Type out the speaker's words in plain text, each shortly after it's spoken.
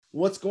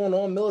What's going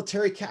on,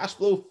 Military Cash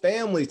Flow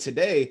family?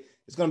 Today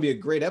is going to be a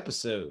great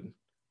episode.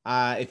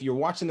 If you're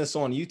watching this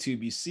on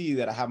YouTube, you see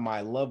that I have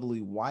my lovely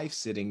wife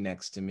sitting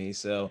next to me.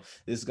 So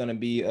this is going to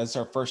be, it's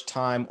our first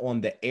time on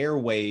the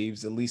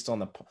airwaves, at least on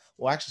the,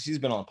 well, actually she's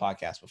been on the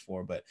podcast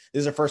before, but this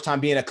is her first time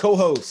being a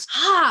co-host.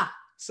 Ha!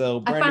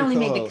 So brand I finally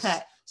new co-host. Made the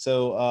cut.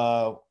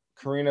 So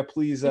Karina,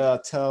 please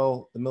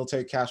tell the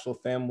Military Cash Flow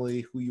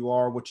family who you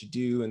are, what you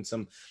do, and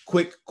some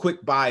quick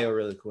bio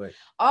really quick.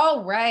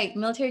 All right,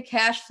 Military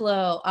Cash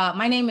Flow.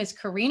 My name is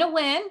Karina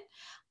Nguyen.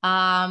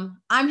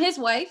 I'm his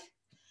wife,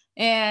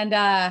 and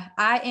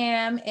I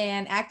am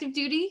an active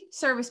duty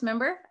service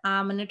member.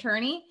 I'm an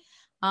attorney,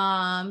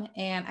 and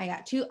I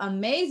got two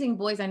amazing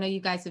boys. I know you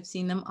guys have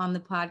seen them on the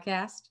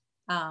podcast.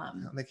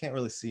 They can't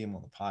really see him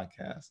on the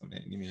podcast. I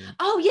mean, you mean?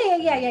 Oh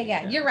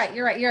yeah. You're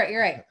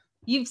right.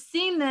 You've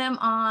seen them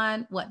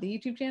on what? The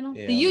YouTube channel?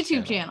 Yeah, the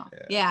YouTube channel.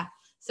 Yeah.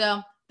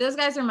 So those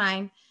guys are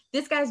mine.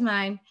 This guy's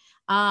mine.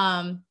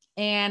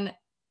 And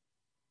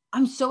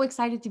I'm so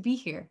excited to be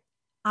here.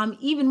 I'm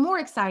even more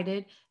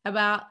excited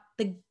about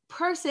the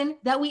person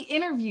that we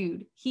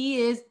interviewed.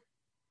 He is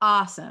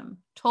awesome.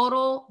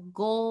 Total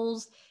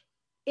goals,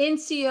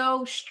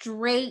 NCO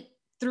straight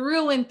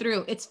through and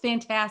through. It's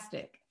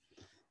fantastic.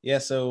 Yeah,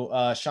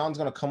 so Sean's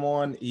going to come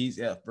on. He's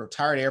a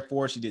retired Air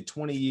Force. He did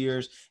 20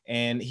 years,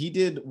 and he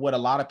did what a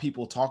lot of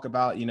people talk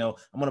about. You know,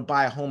 I'm going to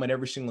buy a home at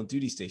every single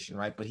duty station,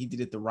 right? But he did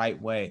it the right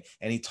way,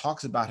 and he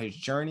talks about his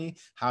journey,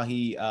 how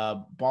he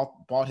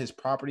bought his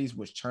properties,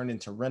 which turned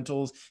into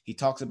rentals. He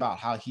talks about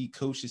how he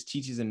coaches,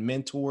 teaches, and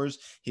mentors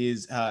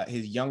his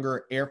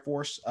younger Air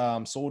Force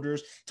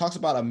soldiers. Talks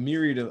about a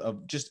myriad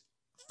of just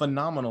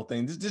phenomenal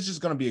things. This is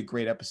going to be a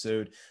great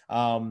episode.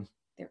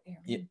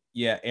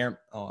 Air.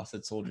 Oh, I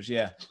said soldiers.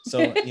 Yeah.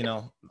 So,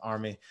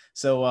 Army.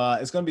 So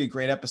it's going to be a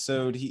great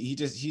episode. He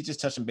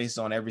just touching bases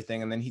on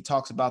everything. And then he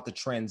talks about the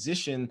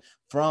transition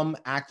from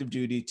active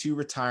duty to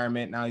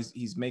retirement. Now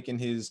he's making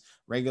his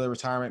regular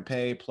retirement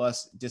pay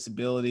plus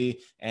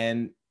disability.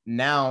 And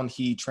now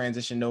he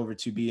transitioned over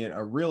to being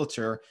a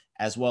realtor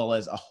as well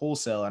as a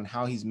wholesaler, and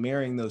how he's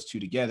marrying those two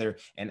together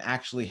and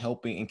actually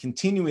helping and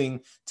continuing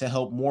to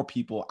help more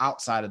people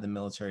outside of the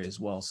military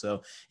as well.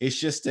 So it's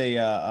just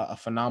a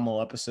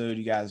phenomenal episode.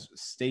 You guys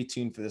stay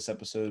tuned for this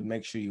episode.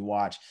 Make sure you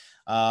watch.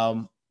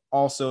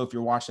 Also, if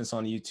you're watching this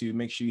on YouTube,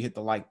 make sure you hit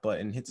the like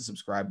button, hit the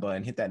subscribe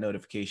button, hit that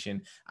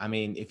notification. I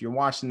mean, if you're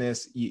watching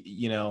this,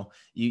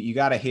 you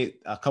got to hit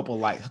a couple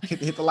likes,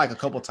 hit the like a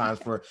couple times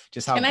for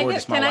just how gorgeous my wife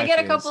is. Can I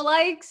get a couple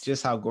likes?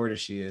 Just how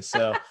gorgeous she is.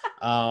 So,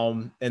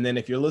 and then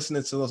if you're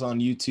listening to us on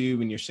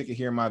YouTube and you're sick of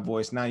hearing my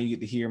voice, now you get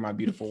to hear my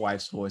beautiful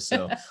wife's voice.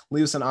 So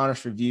leave us an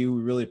honest review.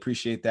 We really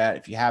appreciate that.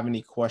 If you have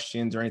any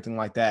questions or anything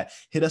like that,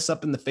 hit us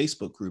up in the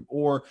Facebook group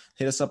or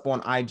hit us up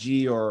on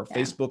IG or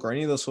Facebook or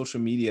any of those social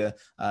media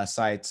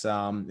sites.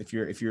 If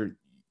you're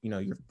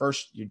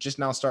you're just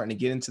now starting to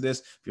get into this,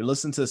 if you're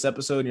listening to this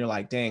episode and you're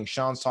like, dang,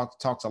 Sean's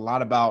talks a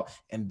lot about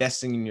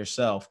investing in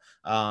yourself,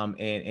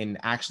 and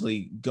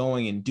actually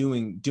going and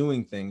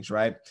doing things,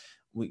 right?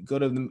 We got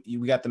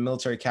the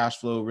Military Cash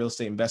Flow Real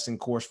Estate Investing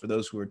course for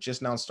those who are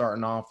just now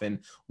starting off and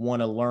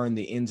want to learn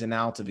the ins and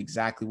outs of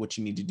exactly what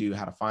you need to do,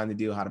 how to find the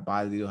deal, how to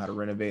buy the deal, how to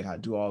renovate, how to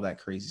do all that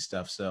crazy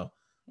stuff. So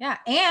yeah.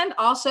 And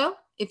also,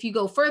 if you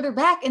go further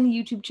back in the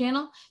YouTube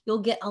channel, you'll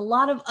get a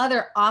lot of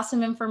other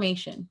awesome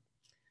information.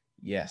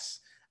 Yes.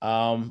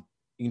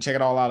 You can check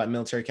it all out at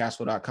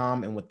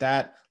militarycashflow.com. And with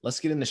that, let's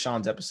get into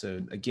Sean's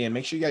episode. Again,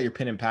 make sure you got your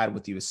pen and pad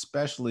with you,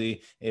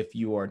 especially if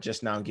you are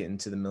just now getting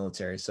to the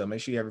military. So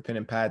make sure you have your pen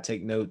and pad,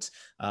 take notes,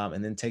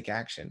 and then take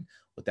action.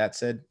 With that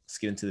said, let's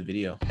get into the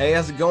video. Hey,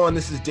 how's it going?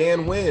 This is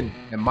Dan Nguyen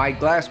and Mike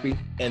Glaspie.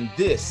 And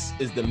this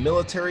is the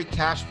Military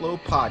Cash Flow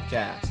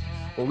Podcast,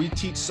 where we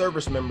teach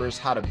service members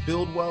how to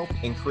build wealth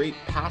and create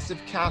passive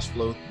cash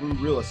flow through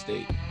real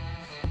estate.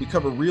 We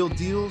cover real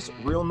deals,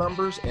 real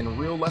numbers, and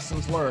real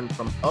lessons learned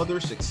from other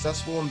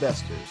successful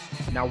investors.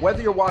 Now,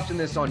 whether you're watching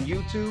this on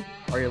YouTube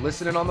or you're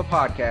listening on the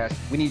podcast,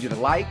 we need you to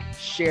like,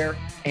 share,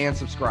 and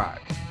subscribe.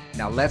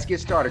 Now, let's get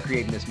started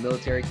creating this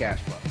military cash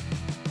flow.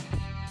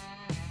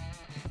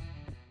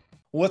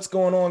 What's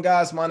going on,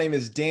 guys? My name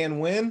is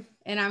Dan Nguyen.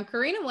 And I'm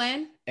Karina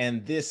Nguyen.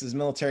 And this is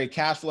Military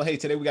Cash Flow. Hey,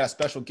 today we got a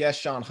special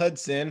guest, Sean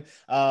Hudson.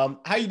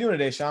 How you doing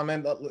today, Sean,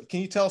 man?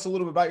 Can you tell us a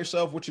little bit about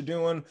yourself, what you're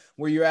doing,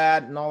 where you're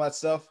at, and all that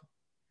stuff?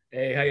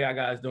 Hey, how y'all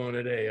guys doing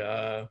today?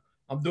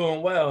 I'm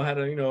doing well. Had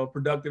a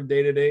productive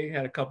day today.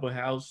 Had a couple of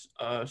house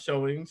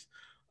showings.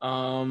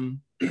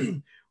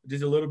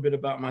 Just a little bit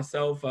about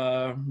myself.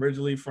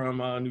 Originally from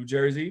New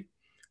Jersey.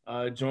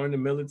 Joined the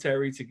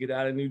military to get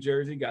out of New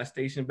Jersey. Got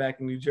stationed back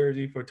in New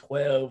Jersey for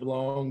 12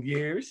 long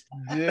years.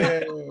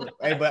 Yeah.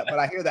 Hey, but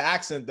I hear the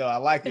accent though. I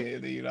like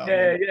it.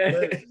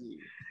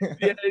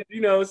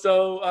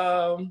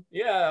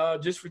 Yeah.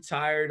 Just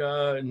retired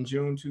in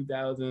June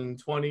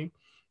 2020.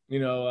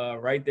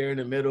 Right there in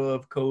the middle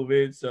of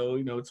COVID. So,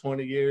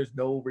 20 years,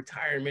 no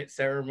retirement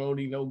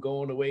ceremony, no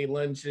going away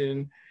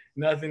luncheon,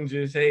 nothing.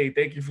 Just, hey,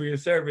 thank you for your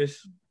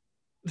service.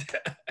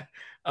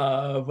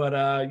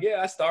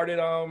 I started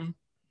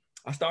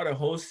I started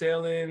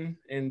wholesaling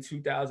in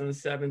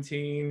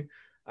 2017.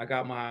 I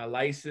got my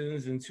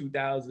license in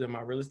 2000,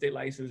 my real estate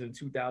license in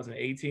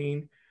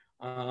 2018.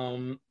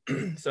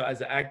 So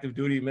as an active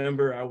duty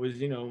member, I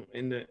was,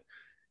 in the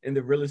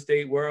real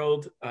estate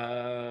world.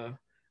 I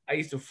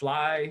used to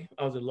fly.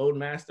 I was a load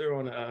master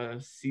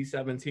on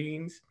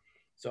C-17s.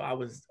 So I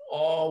was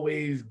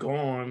always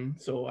gone.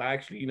 So I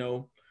actually,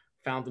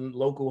 found a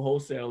local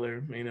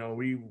wholesaler.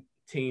 We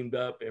teamed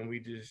up and we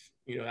just,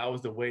 that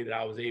was the way that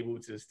I was able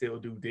to still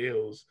do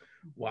deals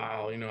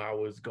while, I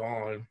was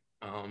gone.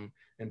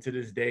 And to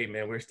this day,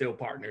 man, we're still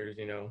partners,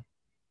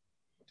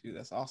 Dude,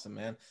 that's awesome,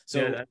 man.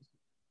 Yeah,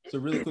 So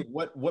really quick,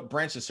 what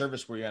branch of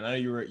service were you on? I know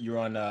you were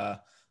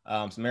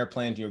on some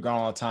airplanes, you were gone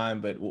all the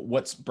time, but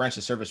what branch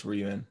of service were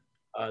you in?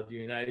 The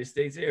United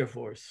States Air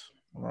Force.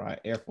 All right,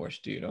 Air Force,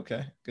 dude.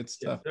 Okay, good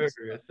stuff. Yes,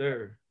 sir. Yes,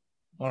 sir.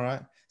 All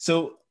right.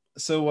 So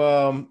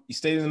you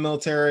stayed in the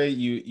military.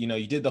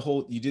 You did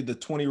the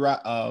 20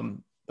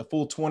 the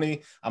full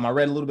 20. I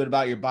read a little bit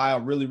about your bio.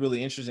 Really,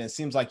 really interesting. It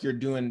seems like you're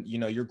doing,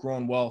 you're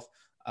growing wealth.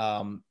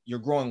 You're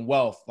growing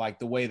wealth like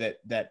the way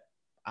that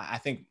I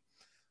think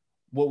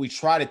what we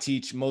try to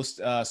teach most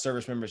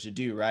service members to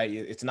do, right?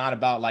 It's not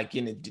about like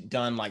getting it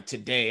done like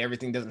today.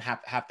 Everything doesn't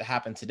have to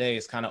happen today.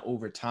 It's kind of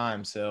over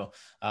time. So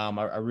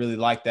I really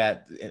like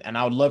that. And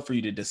I would love for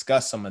you to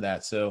discuss some of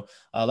that. So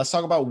let's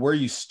talk about where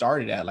you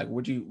started at. Like,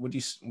 where'd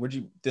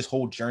you this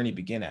whole journey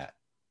begin at?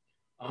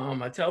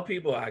 I tell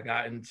people I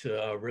got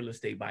into real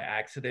estate by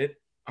accident.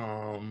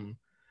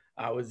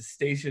 I was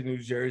stationed in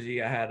New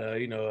Jersey. I had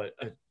a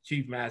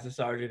chief master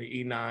sergeant at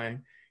E9.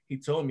 He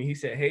told me, he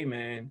said, "Hey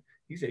man,"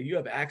 he said, "you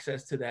have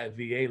access to that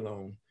VA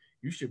loan.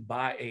 You should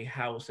buy a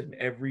house in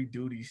every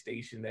duty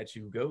station that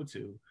you go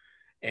to."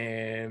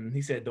 And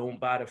he said, "Don't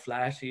buy the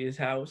flashiest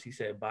house." He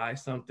said, "Buy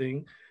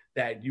something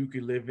that you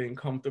could live in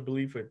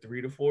comfortably for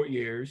 3 to 4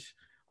 years."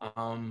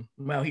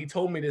 Well, he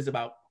told me this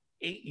about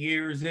 8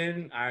 years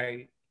in.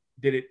 I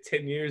did it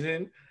 10 years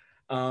in.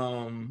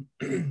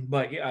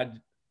 But yeah,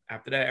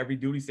 after that, every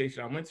duty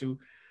station I went to,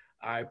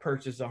 I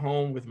purchased a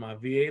home with my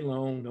VA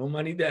loan, no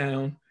money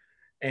down.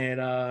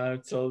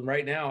 And so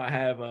right now I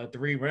have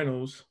 3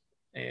 rentals.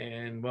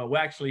 And well,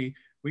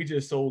 we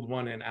just sold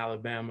one in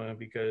Alabama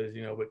because,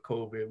 with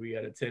COVID, we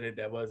had a tenant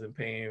that wasn't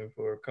paying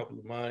for a couple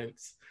of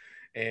months.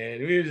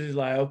 And we were just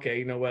like, okay,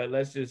 you know what,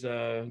 let's just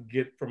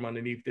get from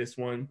underneath this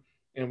one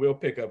and we'll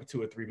pick up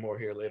 2 or 3 more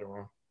here later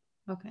on.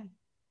 Okay.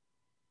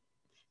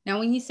 Now,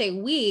 when you say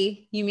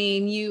we, you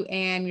mean you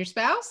and your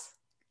spouse?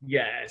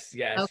 Yes.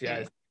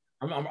 Okay.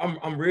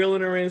 I'm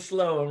reeling her in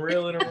slow.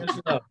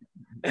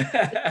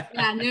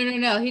 Yeah,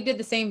 no. He did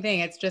the same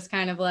thing. It's just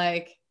kind of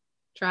like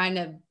trying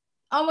to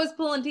almost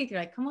pulling teeth.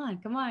 You're like, come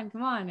on.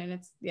 And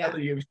it's, yeah.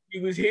 If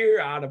she was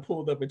here, I'd have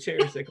pulled up a chair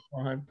and said,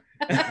 come on.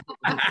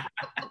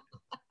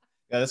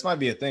 Yeah, this might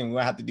be a thing.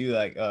 We'll have to do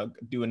like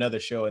do another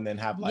show and then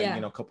have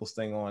like, couples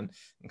thing on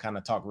and kind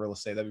of talk real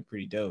estate. That'd be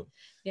pretty dope.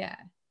 Yeah.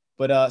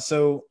 But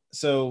so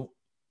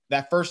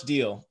that first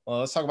deal,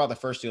 let's talk about the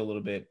first deal a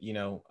little bit.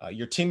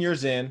 You're 10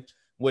 years in,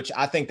 which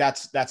I think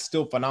that's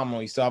still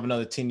phenomenal. You still have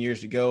another 10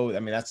 years to go. I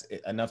mean, that's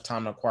enough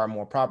time to acquire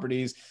more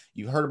properties.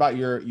 You heard about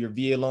your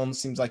VA loan.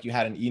 Seems like you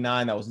had an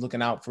E9 that was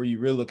looking out for you,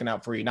 really looking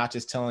out for you, not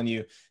just telling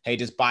you, hey,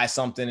 just buy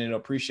something and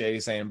appreciate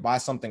it, saying buy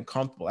something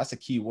comfortable. That's a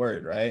key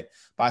word, right?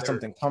 Buy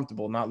something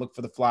comfortable, not look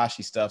for the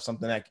flashy stuff,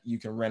 something that you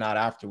can rent out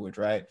afterwards,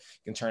 right?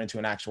 You can turn into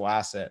an actual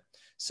asset.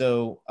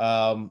 So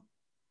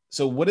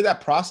what did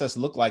that process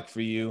look like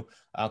for you?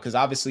 Because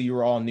obviously you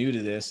were all new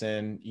to this,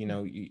 and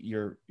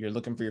you're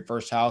looking for your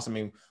first house. I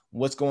mean,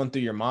 what's going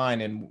through your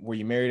mind? And were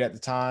you married at the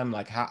time?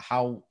 Like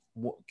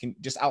what can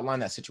just outline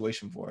that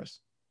situation for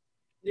us?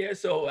 Yeah.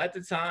 So at the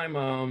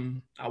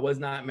time, I was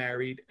not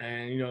married,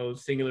 and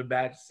single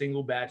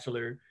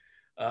bachelor.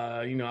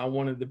 I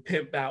wanted the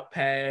pimp out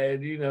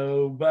pad,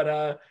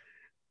 but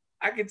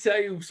I can tell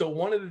you. So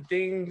one of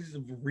the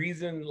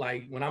reason,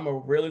 like when I'm a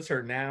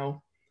realtor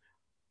now,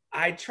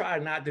 I try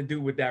not to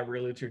do what that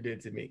realtor did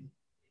to me,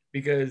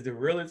 because the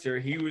realtor,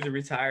 he was a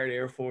retired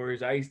Air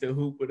Force. I used to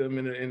hoop with him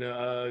in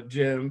a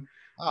gym.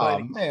 Oh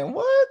man,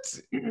 what?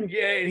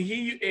 Yeah,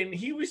 and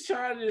he was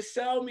trying to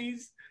sell me,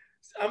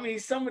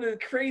 some of the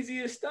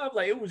craziest stuff.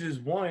 Like, it was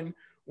just one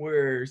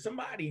where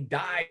somebody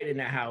died in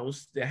the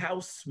house. The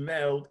house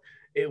smelled.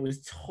 It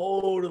was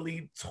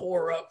totally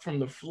tore up from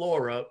the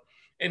floor up.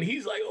 And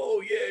he's like,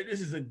 "Oh yeah,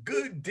 this is a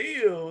good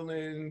deal."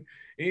 And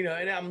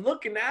and I'm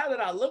looking, now that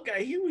I look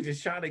at it, he was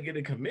just trying to get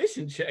a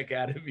commission check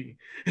out of me.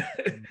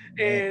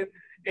 and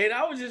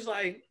I was just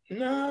like,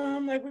 no,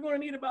 I'm like, we're gonna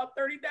need about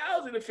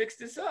 30,000 to fix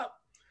this up.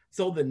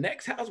 So the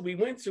next house we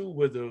went to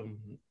was a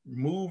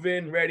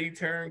move-in ready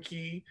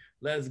turnkey.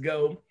 Let's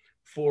go,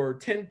 for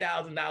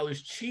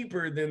 $10,000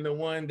 cheaper than the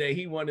one that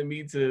he wanted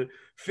me to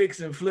fix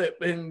and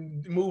flip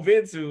and move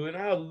into.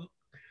 And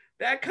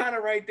that kind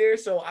of right there.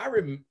 So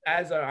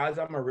as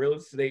I'm a real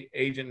estate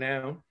agent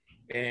now,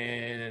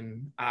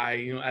 and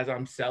as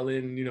I'm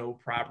selling,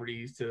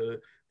 properties to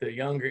the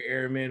younger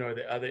airmen or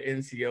the other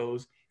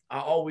NCOs, I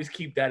always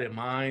keep that in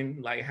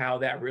mind, like how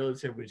that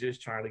realtor was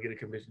just trying to get a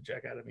commission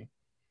check out of me.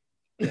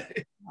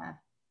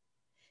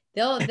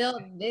 Yeah.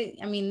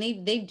 I mean,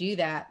 they do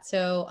that.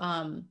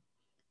 So,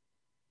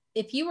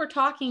 if you were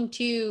talking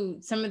to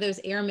some of those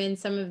airmen,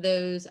 some of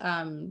those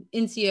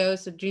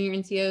NCOs, so junior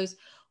NCOs,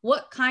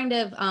 what kind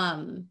of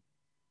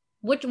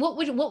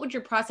what would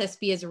your process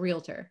be as a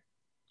realtor?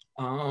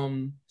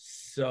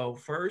 So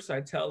first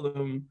I tell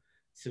them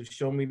to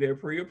show me their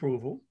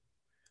pre-approval.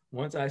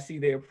 Once I see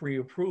their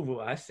pre-approval,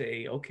 I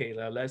say, okay,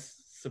 now let's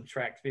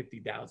subtract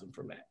 50,000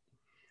 from that.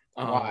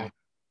 Why?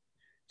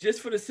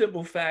 Just for the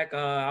simple fact,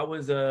 I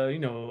was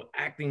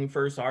acting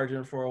first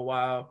sergeant for a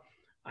while.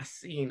 I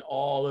seen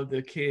all of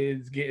the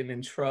kids getting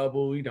in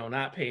trouble,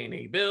 not paying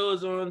their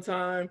bills on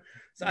time.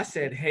 So I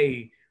said,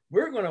 hey,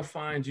 we're gonna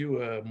find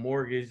you a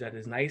mortgage that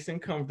is nice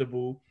and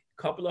comfortable,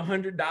 couple of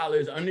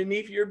 $100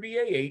 underneath your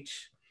BAH.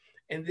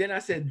 And then I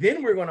said,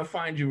 then we're gonna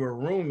find you a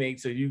roommate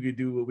so you could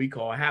do what we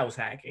call house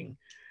hacking.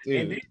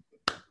 Dude.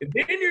 And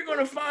then you're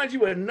gonna find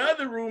you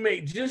another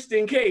roommate just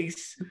in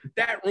case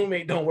that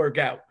roommate don't work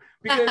out.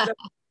 Because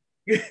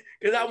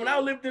when I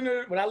lived in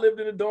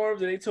the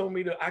dorms and they told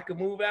me that I could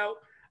move out,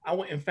 I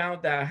went and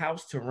found that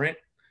house to rent,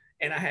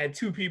 and I had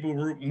 2 people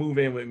move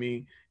in with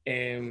me,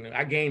 and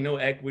I gained no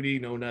equity,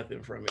 no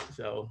nothing from it.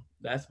 So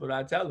that's what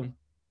I tell them.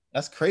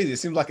 That's crazy. It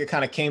seems like it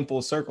kind of came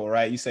full circle,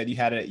 right? You said you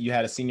had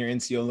a senior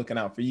NCO looking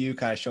out for you,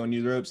 kind of showing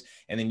you the ropes,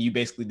 and then you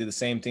basically did the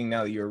same thing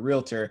now that you're a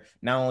realtor.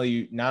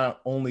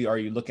 Not only are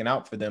you looking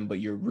out for them, but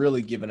you're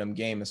really giving them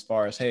game as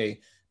far as, hey,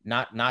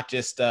 not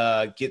just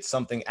get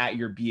something at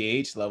your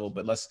BAH level,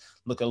 but let's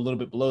look a little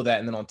bit below that,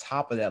 and then on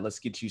top of that, let's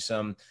get you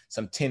some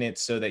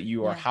tenants so that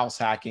you are house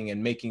hacking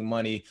and making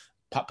money,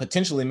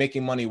 potentially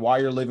making money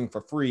while you're living for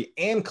free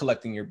and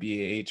collecting your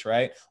BAH,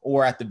 right?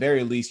 Or at the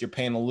very least, you're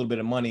paying a little bit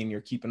of money and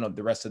you're keeping up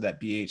the rest of that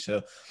BAH.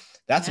 So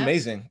that's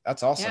amazing.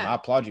 That's awesome. I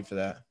applaud you for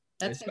that.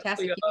 That's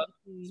fantastic.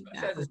 Especially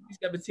as a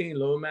C-17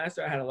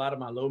 loadmaster, I had a lot of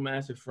my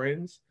loadmaster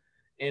friends,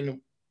 and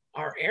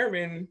our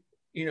airmen,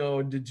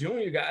 the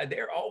junior guy,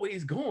 they're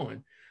always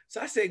gone. So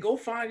I said, go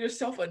find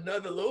yourself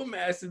another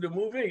loadmaster to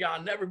move in.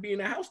 Y'all never be in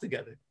the house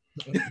together.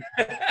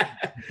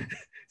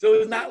 So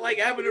it's not like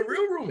having a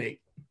real roommate.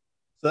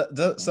 So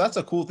that's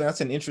a cool thing. That's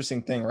an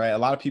interesting thing, right? A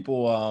lot of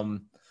people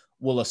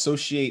will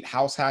associate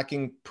house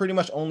hacking pretty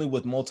much only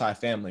with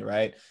multifamily,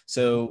 right?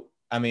 So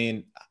I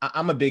mean,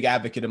 I'm a big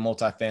advocate of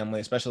multifamily,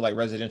 especially like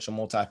residential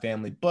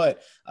multifamily,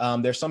 but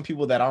there's some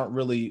people that aren't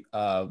really,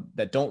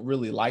 that don't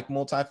really like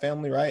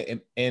multifamily,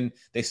 right? And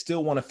they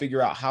still want to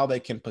figure out how they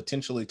can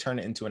potentially turn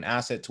it into an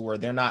asset to where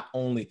they're not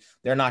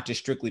just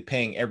strictly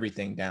paying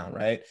everything down,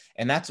 right?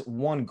 And that's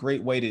one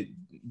great way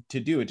to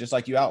do it. Just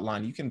like you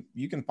outlined, you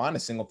can find a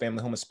single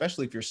family home,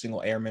 especially if you're a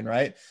single airman,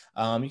 right?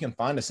 You can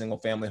find a single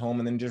family home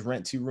and then just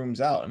rent 2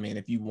 rooms out. I mean,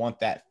 if you want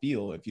that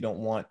feel, if you don't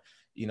want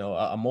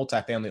a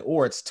multifamily,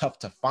 or it's tough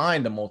to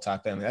find a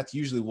multifamily. That's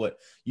usually what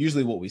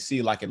we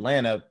see. Like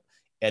Atlanta,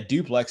 a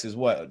duplex is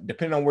what,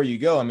 depending on where you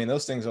go. I mean,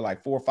 those things are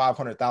like $400,000 or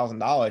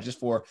 $500,000 just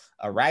for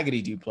a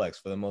raggedy duplex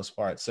for the most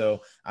part.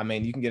 So, I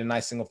mean, you can get a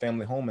nice single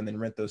family home and then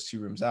rent those 2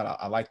 rooms out.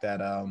 I like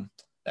that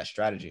that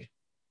strategy.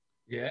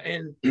 Yeah,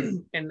 and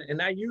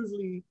I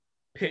usually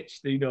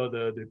pitch the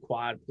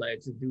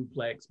quadplex and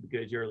duplex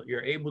because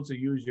you're able to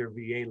use your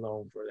VA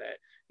loan for that.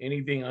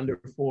 Anything under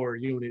 4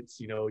 units,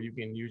 you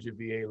can use your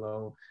VA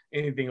loan.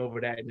 Anything over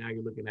that, now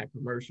you're looking at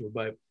commercial.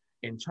 But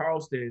in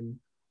Charleston,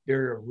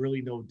 there are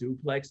really no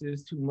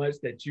duplexes too much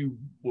that you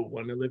would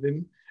want to live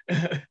in.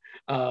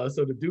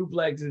 So the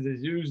duplexes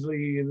is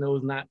usually in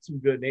those not too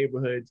good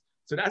neighborhoods.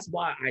 So that's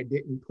why I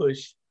didn't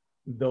push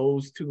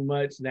those too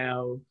much.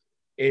 Now,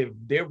 if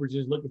they were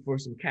just looking for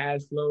some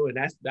cash flow and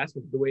that's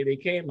the way they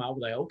came, I was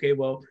like, okay,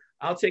 well,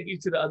 I'll take you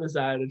to the other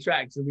side of the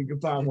track so we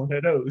can find one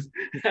of those.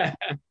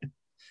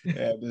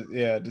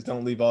 Just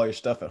don't leave all your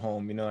stuff at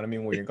home. You know what I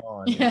mean? Where you're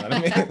gone. You know what I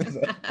mean?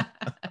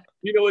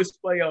 It's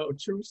funny, a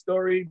true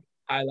story.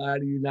 I lie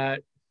to you not.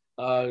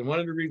 One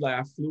of the reasons,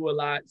 I flew a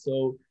lot,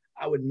 so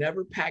I would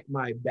never pack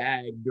my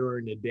bag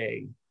during the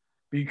day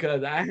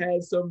because I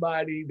had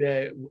somebody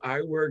that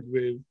I worked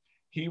with.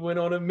 He went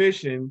on a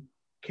mission,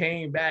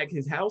 came back,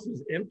 his house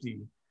was empty,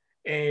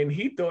 and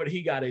he thought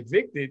he got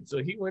evicted.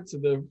 So he went to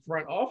the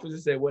front office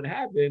and said, "What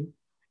happened?"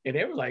 And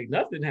they were like,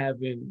 "Nothing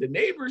happened." The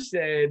neighbor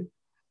said,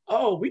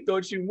 "Oh, we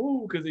thought you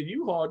moved because a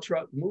U-Haul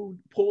truck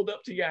pulled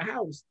up to your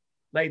house."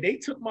 Like, they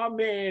took my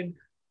man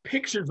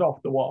pictures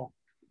off the wall.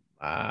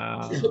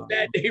 Wow.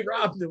 That they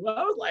robbed him.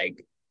 I was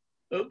like,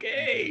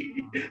 okay.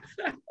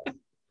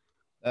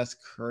 That's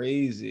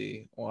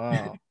crazy.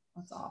 Wow.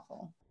 That's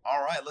awful.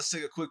 All right, let's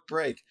take a quick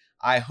break.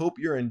 I hope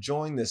you're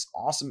enjoying this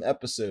awesome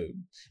episode.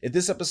 If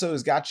this episode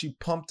has got you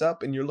pumped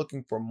up and you're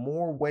looking for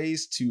more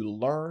ways to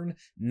learn,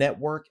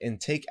 network, and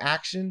take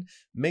action,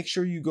 make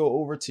sure you go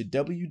over to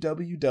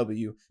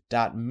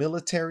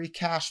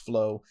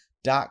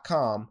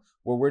www.militarycashflow.com,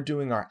 where we're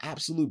doing our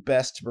absolute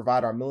best to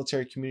provide our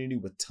military community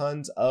with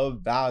tons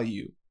of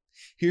value.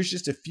 Here's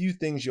just a few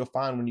things you'll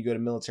find when you go to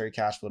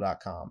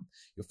militarycashflow.com.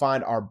 You'll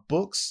find our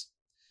books.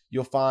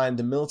 You'll find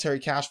the Military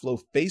Cash Flow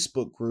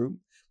Facebook group,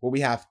 where we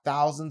have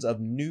thousands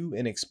of new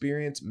and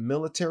experienced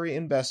military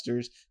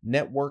investors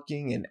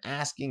networking and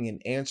asking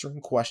and answering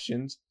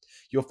questions.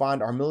 You'll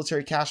find our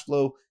Military Cash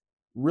Flow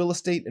real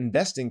estate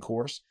investing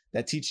course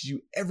that teaches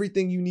you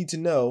everything you need to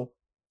know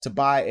to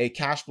buy a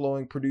cash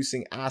flowing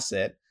producing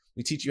asset.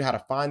 We teach you how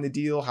to find the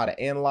deal, how to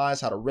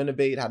analyze, how to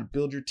renovate, how to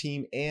build your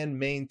team and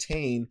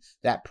maintain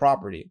that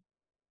property.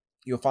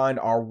 You'll find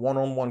our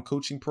one-on-one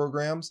coaching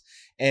programs.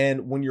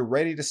 And when you're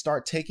ready to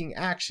start taking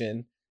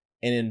action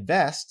and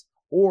invest,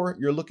 or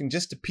you're looking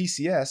just to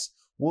PCS,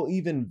 we'll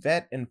even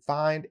vet and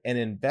find an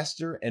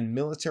investor and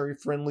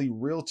military-friendly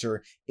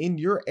realtor in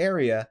your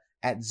area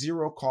at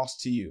zero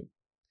cost to you.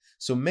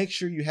 So make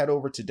sure you head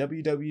over to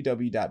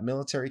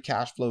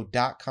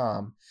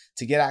www.militarycashflow.com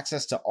to get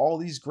access to all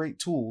these great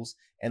tools.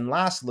 And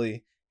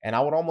lastly, and I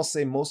would almost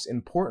say most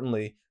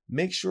importantly,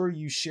 make sure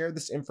you share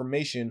this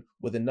information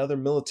with another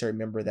military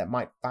member that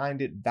might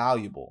find it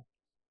valuable.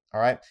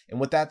 All right. And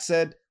with that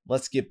said,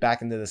 let's get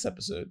back into this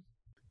episode.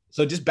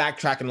 So just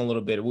backtracking a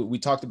little bit, we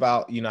talked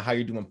about, how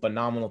you're doing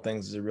phenomenal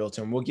things as a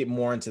realtor, and we'll get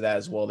more into that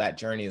as well, that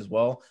journey as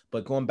well.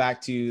 But going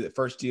back to the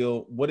first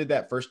deal, what did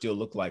that first deal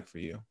look like for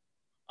you?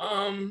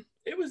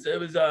 It was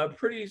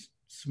pretty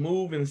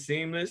smooth and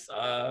seamless.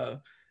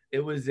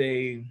 It was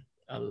a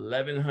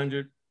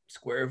 1,100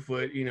 square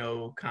foot,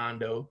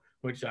 condo,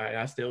 which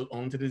I still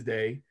own to this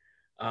day.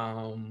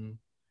 And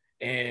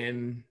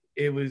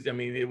it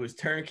was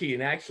turnkey.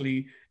 And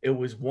actually it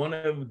was one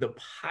of the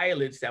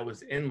pilots that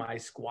was in my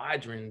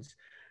squadron's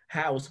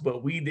house,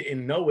 but we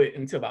didn't know it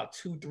until about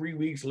 2-3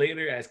 weeks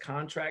later as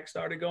contracts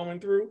started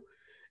going through.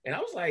 And I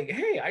was like,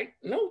 hey, I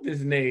know this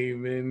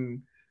name.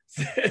 And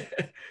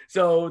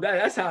so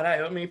that's how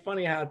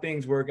funny how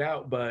things work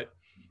out. But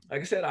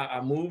like I said, I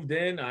moved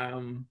in.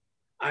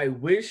 I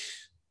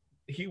wish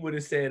he would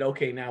have said,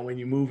 okay, now when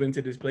you move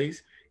into this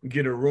place,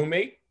 get a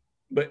roommate.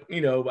 But,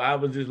 I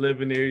was just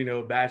living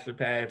there, bachelor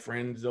pad,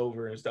 friends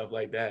over and stuff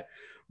like that.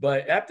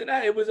 But after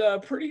that, it was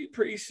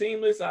pretty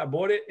seamless. I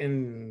bought it,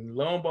 and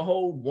lo and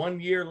behold, 1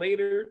 year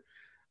later,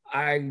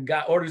 I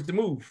got orders to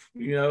move,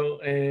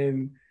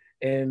 and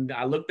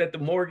I looked at the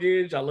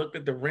mortgage, I looked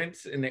at the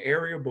rents in the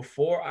area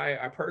before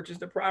I purchased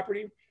the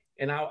property.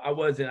 And I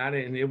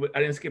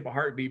didn't skip a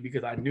heartbeat,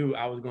 because I knew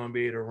I was going to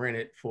be able to rent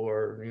it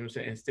for,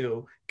 and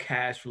still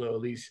cash flow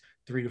at least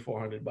 $300 to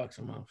 $400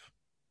 a month.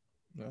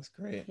 That's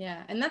great.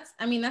 Yeah. And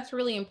that's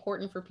really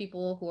important for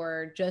people who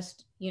are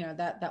just,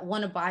 that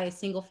want to buy a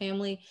single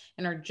family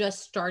and are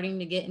just starting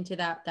to get into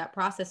that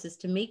process, is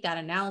to make that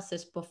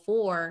analysis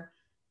before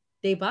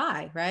they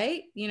buy,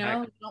 right? You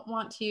don't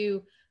want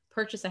to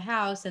purchase a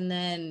house and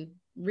then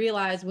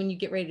realize when you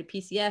get ready to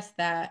PCS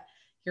that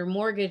your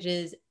mortgage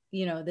is,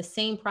 the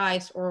same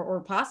price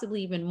or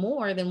possibly even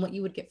more than what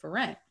you would get for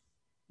rent.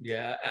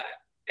 Yeah.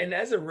 And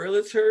as a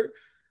realtor,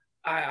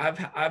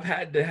 I've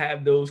had to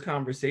have those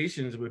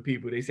conversations with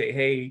people. They say,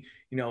 hey,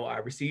 I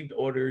received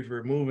orders,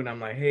 we're moving.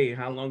 I'm like, hey,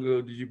 how long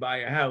ago did you buy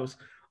a house?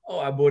 Oh,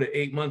 I bought it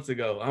 8 months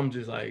ago. I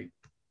was like,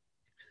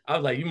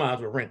 you might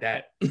as well rent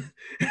that.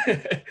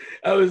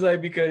 I was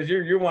like, because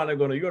you're going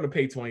to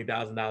pay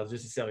 $20,000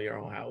 just to sell your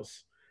own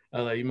house. I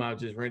was like, you might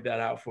just rent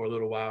that out for a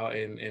little while,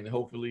 and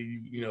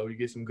hopefully, you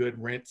get some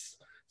good rents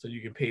so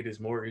you can pay this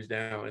mortgage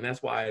down. And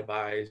that's why I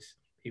advise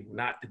people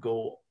not to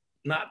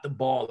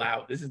ball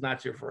out. This is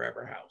not your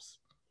forever house.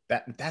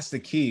 That's the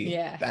key.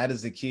 Yeah. That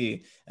is the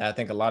key. And I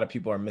think a lot of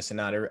people are missing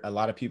out. A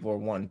lot of people are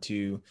wanting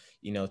to,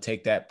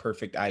 take that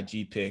perfect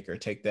IG pic, or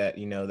take that,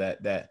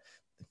 that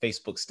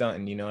Facebook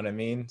stunting, you know what I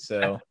mean?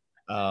 So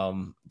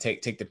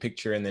take the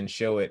picture and then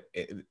show it.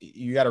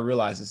 You got to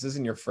realize this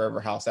isn't your forever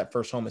house, that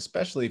first home,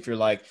 especially if you're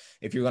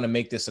going to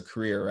make this a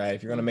career, right?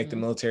 If you're going to make the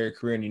military a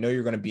career, and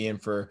you're going to be in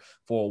for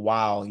a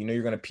while,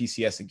 you're going to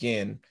PCS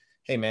again.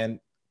 Hey man,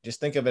 just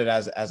think of it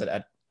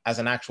as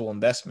an actual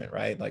investment,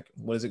 right? Like,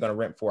 what is it going to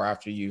rent for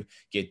after you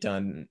get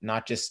done?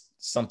 Not just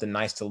something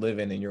nice to live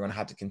in and you're going to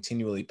have to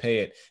continually pay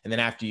it. And then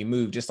after you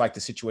move, just like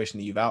the situation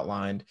that you've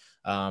outlined,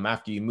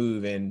 after you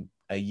move in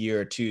a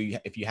year or two,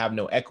 if you have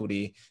no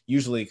equity,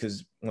 usually,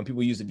 because when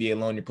people use the VA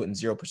loan, you're putting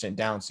 0%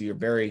 down. So you're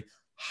very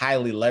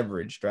highly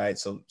leveraged, right?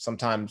 So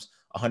sometimes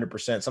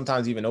 100%,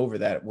 sometimes even over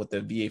that with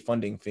the VA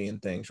funding fee and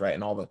things, right?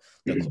 And all the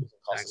closing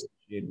costs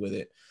associated with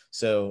it.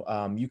 So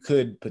you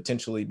could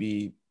potentially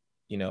be,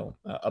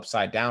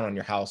 upside down on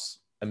your house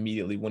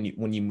immediately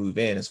when you move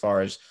in, as far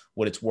as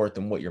what it's worth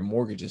and what your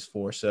mortgage is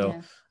for. So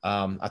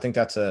I think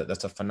that's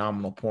a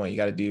phenomenal point. You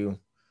got to do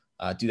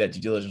that due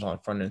diligence on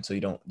the front end, so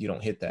you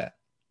don't hit that.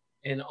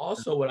 And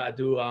also what I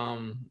do,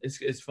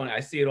 it's funny. I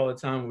see it all the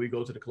time when we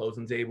go to the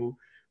closing table,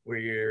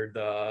 where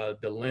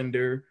the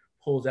lender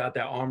pulls out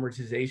that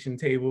amortization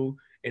table,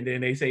 and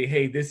then they say,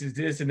 hey, this is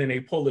this, and then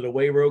they pull it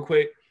away real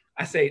quick.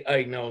 I say,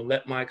 hey, no,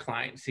 let my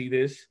client see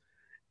this.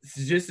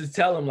 Just to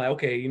tell them, like,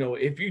 okay,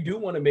 if you do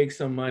want to make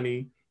some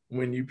money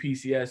when you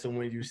PCS and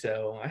when you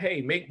sell,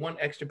 hey, make one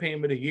extra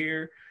payment a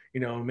year,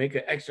 make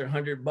an extra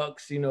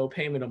 $100,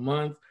 payment a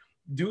month.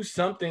 Do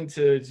something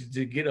to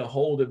get a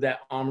hold of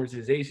that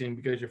amortization,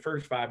 because your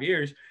first 5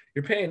 years,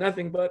 you're paying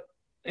nothing but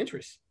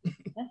interest.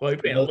 Well,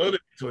 you're paying a little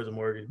bit towards the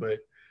mortgage, but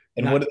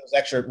And what do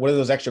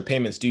those extra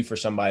payments do for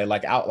somebody?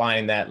 Like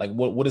outlining that, like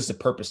what is the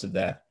purpose of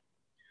that?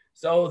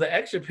 So the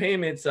extra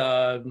payments,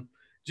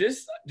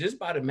 just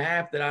by the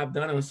math that I've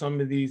done on some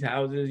of these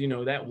houses, you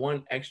know, that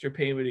one extra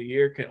payment a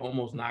year can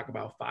almost knock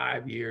about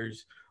 5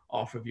 years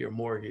off of your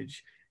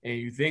mortgage. And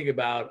you think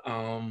about,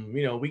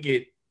 you know, we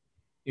get,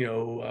 you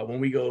know, when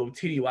we go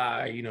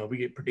TDY, you know, we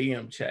get per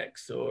diem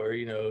checks, or,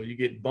 you know, you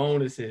get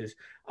bonuses.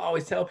 I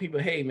always tell people,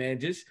 hey, man,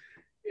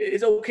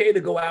 it's okay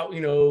to go out,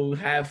 you know,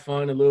 have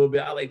fun a little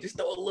bit. I like just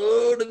throw a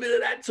little bit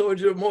of that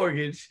towards your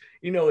mortgage,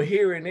 you know,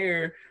 here and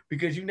there,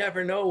 because you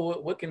never know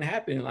what can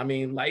happen. I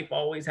mean, life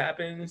always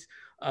happens.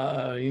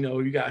 You know,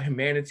 you got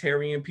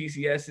humanitarian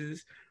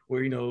PCSs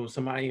where, you know,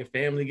 somebody in your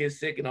family gets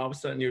sick and all of a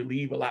sudden you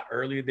leave a lot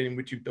earlier than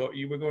what you thought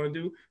you were going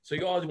to do. So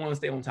you always want to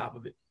stay on top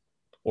of it.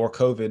 Or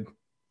COVID.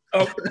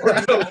 Oh,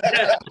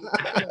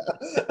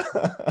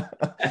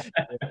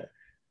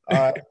 all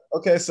right.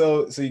 Okay.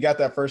 So you got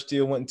that first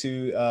deal, went to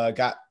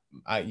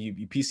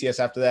you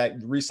PCS after that,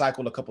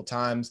 recycled a couple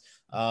times.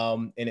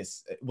 And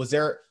was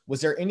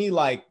there any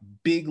like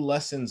big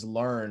lessons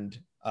learned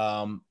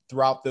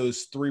throughout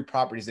those 3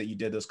 properties that you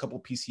did, those couple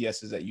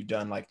PCSs that you've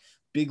done, like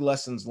big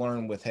lessons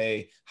learned with,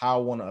 hey, how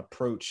I want to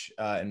approach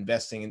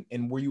investing?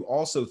 And were you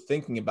also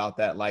thinking about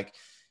that, like,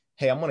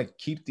 hey, I'm going to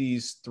keep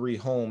these 3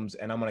 homes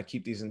and I'm going to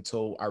keep these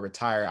until I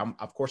retire.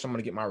 Of course, I'm going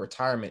to get my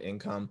retirement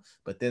income,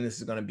 but then this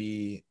is going to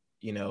be,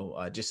 you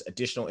know, just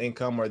additional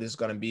income, or this is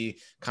going to be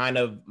kind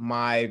of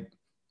my,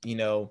 you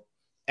know,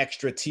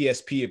 extra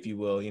TSP, if you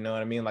will, you know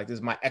what I mean? Like this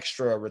is my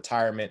extra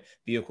retirement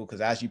vehicle.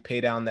 Cause as you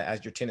pay down that,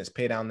 as your tenants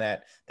pay down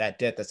that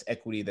debt, that's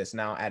equity that's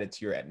now added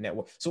to your net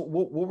worth. So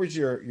what was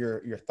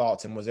your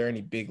thoughts, and was there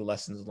any big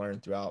lessons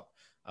learned throughout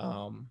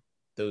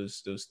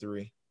those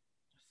 3?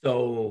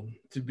 So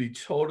to be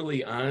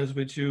totally honest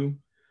with you,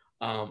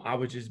 I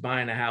was just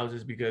buying the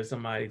houses because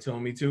somebody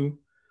told me to.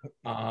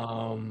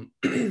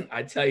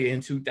 I tell you,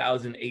 in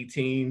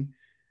 2018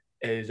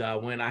 is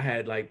when I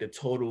had like the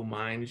total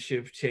mind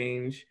shift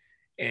change.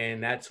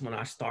 And that's when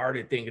I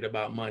started thinking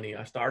about money.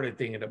 I started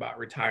thinking about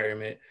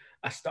retirement.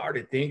 I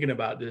started thinking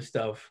about this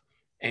stuff.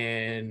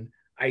 And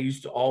I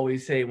used to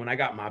always say, when I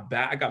got my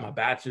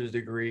bachelor's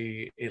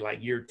degree in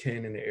like year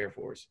 10 in the Air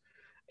Force,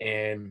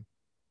 and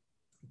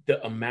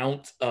the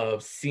amount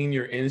of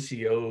senior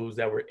NCOs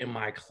that were in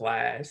my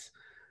class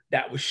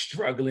that was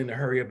struggling to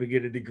hurry up and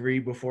get a degree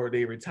before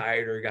they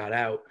retired or got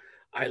out,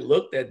 I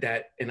looked at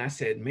that and I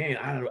said, man,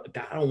 I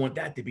don't want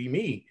that to be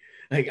me.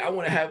 Like, I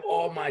want to have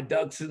all my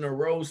ducks in a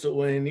row. So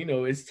when, you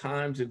know, it's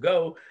time to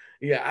go,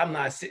 yeah, I'm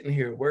not sitting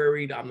here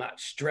worried. I'm not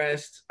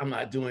stressed. I'm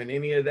not doing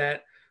any of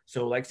that.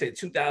 So like I said,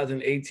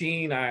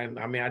 2018, I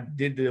mean, I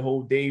did the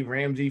whole Dave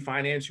Ramsey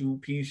Financial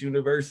Peace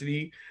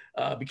University,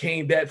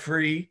 became debt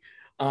free.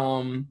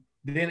 Then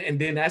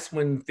that's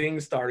when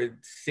things started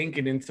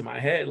sinking into my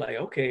head. Like,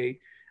 okay,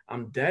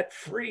 I'm debt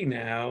free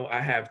now.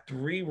 I have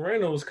 3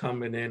 rentals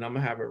coming in. I'm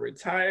gonna have a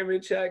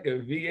retirement check, a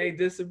VA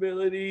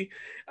disability.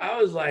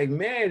 I was like,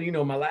 man, you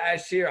know, my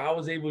last year I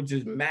was able to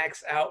just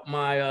max out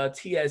my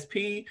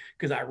TSP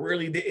because I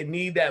really didn't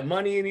need that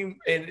money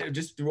and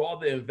just through all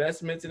the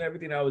investments and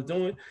everything I was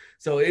doing.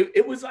 So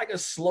it was like a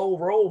slow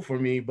roll for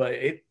me, but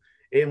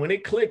when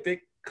it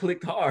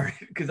clicked hard.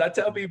 Because I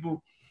tell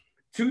people,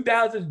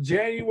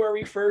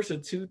 January 1st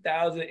of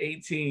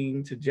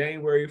 2018 to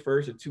January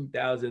 1st of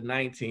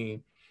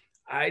 2019,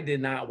 I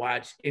did not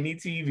watch any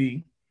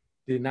TV,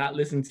 did not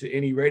listen to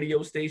any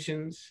radio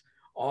stations.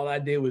 All I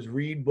did was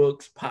read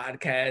books,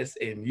 podcasts,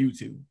 and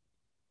YouTube.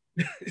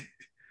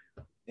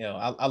 You know,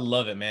 I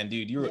love it, man,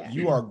 dude.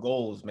 You are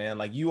goals, man.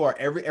 Like you are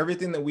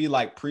everything that we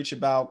like preach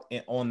about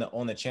on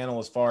the channel,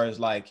 as far as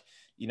like,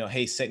 you know,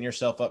 hey, setting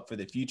yourself up for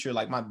the future.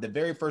 Like the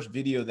very first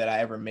video that I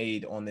ever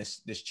made on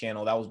this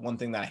channel, that was one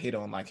thing that I hit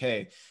on. Like,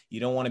 hey, you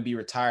don't want to be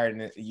retired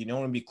and you don't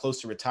want to be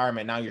close to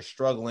retirement. Now you're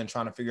struggling,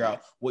 trying to figure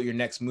out what your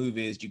next move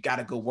is. You got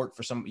to go work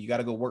for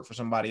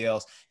somebody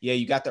else. Yeah,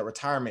 you got that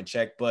retirement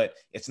check, but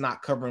it's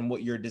not covering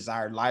what your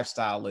desired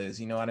lifestyle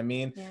is. You know what I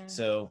mean? Yeah.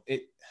 So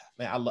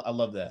man, I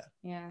love that.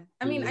 Yeah.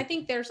 I mean, I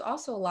think there's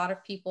also a lot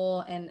of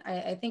people, and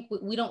I think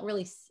we don't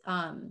really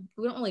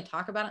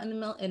talk about it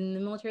in the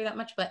military that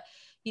much, but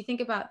you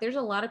think about, there's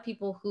a lot of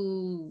people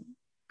who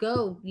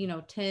go, you know,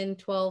 10,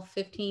 12,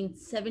 15,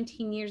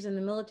 17 years in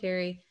the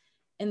military,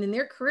 and then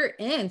their career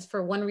ends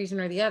for one reason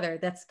or the other.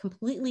 That's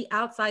completely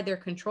outside their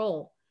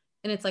control.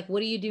 And it's like,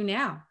 what do you do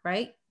now?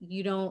 Right.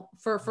 You don't,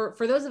 for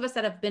those of us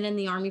that have been in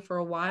the Army for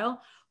a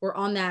while, we're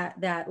on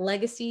that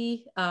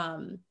legacy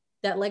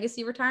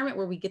retirement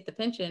where we get the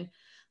pension.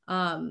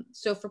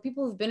 So for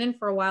people who've been in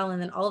for a while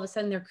and then all of a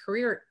sudden their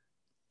career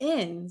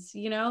ends,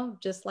 you know,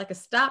 just like a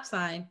stop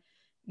sign,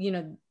 you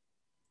know,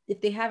 if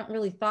they haven't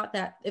really thought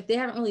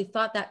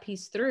that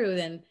piece through,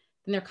 then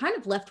they're kind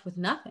of left with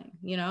nothing,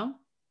 you know?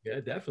 Yeah,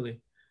 definitely.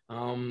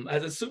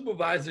 As a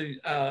supervisor,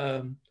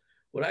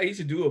 what I used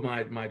to do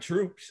with my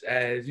troops,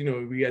 as you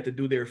know, we had to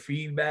do their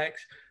feedbacks.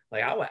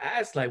 like I would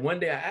ask, like one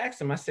day I asked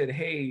them, I said,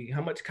 hey,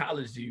 how much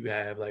college do you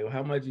have? Like,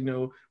 how much,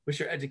 what's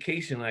your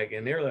education like?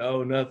 And they're like,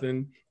 oh,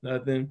 nothing.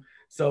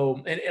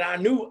 So, and I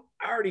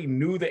already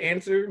knew the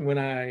answer when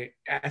I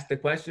asked the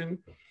question.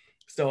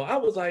 So I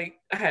was like,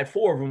 I had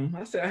 4 of them.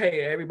 I said,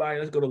 hey, everybody,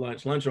 let's go to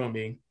lunch. Lunch on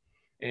me.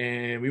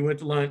 And we went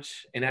to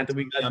lunch. And after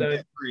we got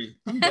done.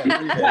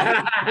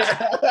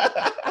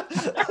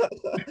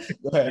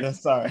 Go ahead. I'm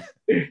sorry.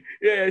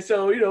 Yeah.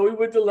 So, we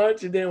went to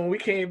lunch. And then when we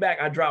came back,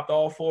 I dropped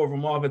all 4 of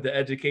them off at the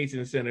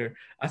education center.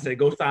 I said,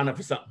 go sign up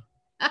for something.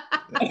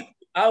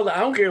 I was like, I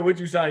don't care what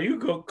you sign. You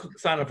can go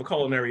sign up for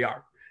culinary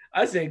art.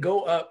 I said,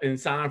 go up and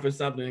sign for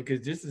something.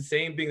 Because just the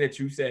same thing that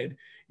you said,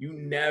 you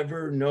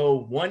never know.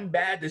 One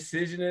bad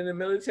decision in the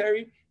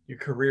military, your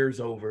career's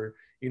over.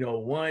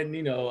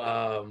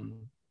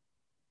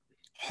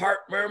 Heart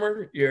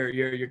murmur,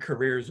 your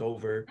career's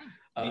over.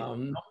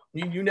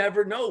 You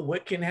never know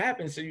what can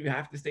happen, so you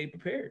have to stay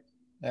prepared.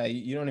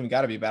 You don't even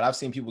got to be bad. I've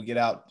seen people get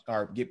out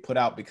or get put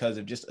out because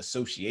of just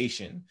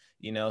association,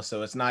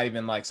 so it's not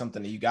even like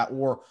something that you got,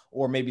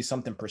 or maybe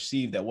something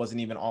perceived that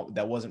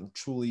wasn't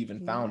truly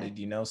even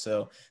founded,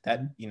 so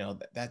that,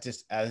 that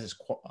is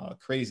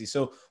crazy.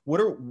 So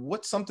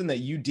what's something that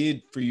you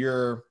did for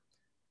your,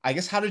 I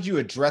guess, how did you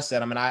address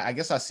that? I mean, I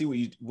guess I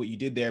see what you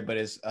did there, but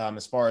as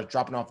far as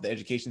dropping off the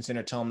education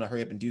center, tell them to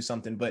hurry up and do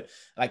something. But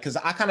like, cause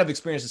I kind of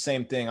experienced the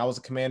same thing. I was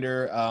a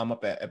commander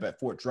up at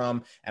Fort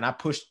Drum, and I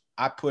pushed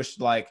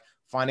like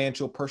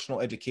financial personal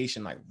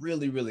education, like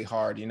really, really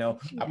hard. I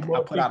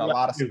put out a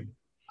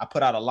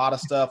lot of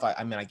stuff.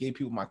 I gave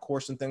people my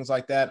course and things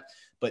like that,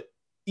 but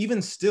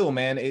even still,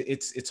 man,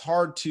 it's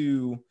hard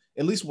to,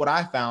 at least what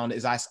I found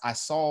is I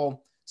saw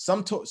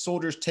some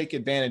soldiers take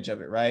advantage of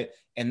it, right?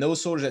 And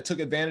those soldiers that took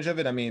advantage of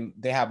it, I mean,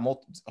 they have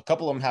a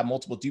couple of them have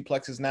multiple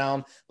duplexes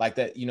now, like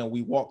that.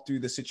 We walked through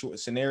the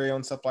scenario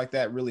and stuff like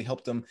that. Really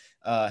helped them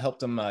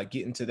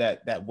get into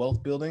that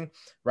wealth building,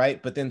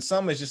 right? But then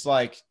some is just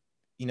like,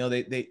 they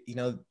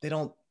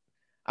don't.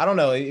 I don't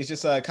know. It's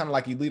just kind of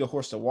like you lead a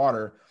horse to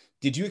water.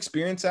 Did you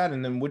experience that?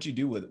 And then what'd you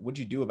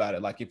do about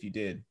it? Like if you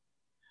did.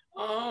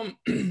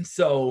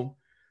 So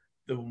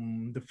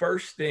the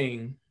first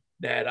thing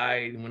that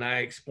when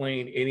I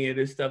explain any of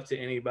this stuff to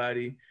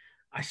anybody,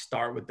 I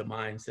start with the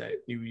mindset.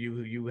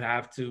 You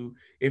have to,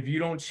 if you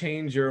don't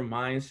change your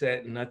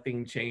mindset,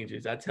 nothing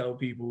changes. I tell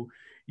people,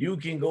 you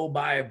can go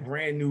buy a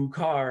brand new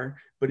car,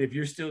 but if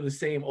you're still the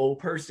same old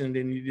person,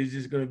 then it's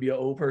just going to be an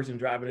old person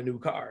driving a new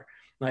car.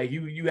 Like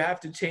you have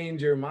to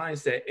change your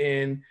mindset.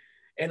 And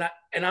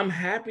I'm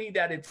happy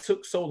that it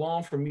took so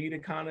long for me to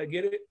kind of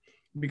get it,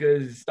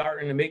 because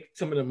starting to make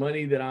some of the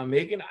money that I'm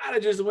making, I'd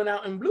have just went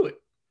out and blew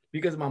it,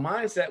 because my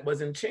mindset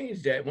wasn't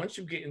changed yet. Once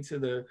you get into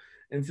the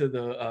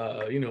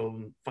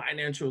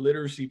financial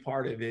literacy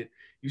part of it,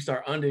 you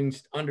start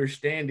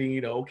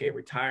understanding, okay,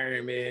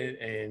 retirement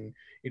and,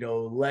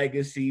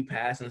 legacy,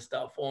 passing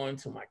stuff on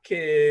to my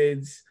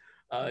kids,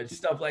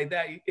 stuff like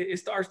that. It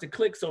starts to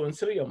click. So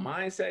until your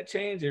mindset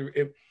changes,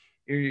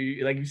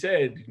 like you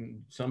said,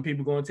 some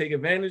people going to take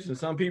advantage and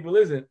some people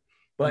isn't.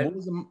 But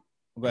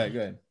go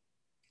ahead.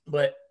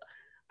 But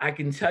I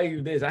can tell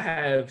you this, I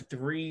have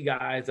 3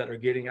 guys that are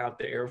getting out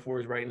the Air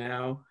Force right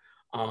now.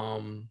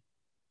 You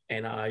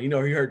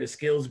heard the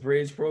Skills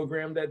Bridge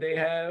program that they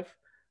have.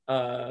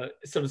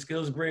 So the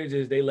Skills Bridge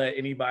is they let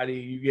anybody,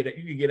 you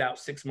can get out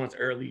 6 months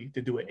early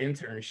to do an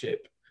internship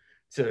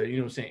to,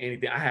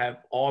 anything. I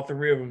have all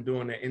 3 of them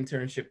doing an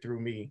internship through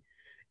me.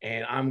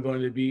 And I'm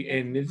going to be,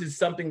 and this is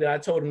something that I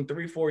told them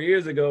 3-4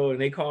 years ago, and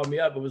they called me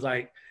up. It was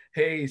like,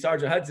 hey,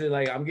 Sergeant Hudson,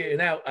 like, I'm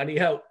getting out, I need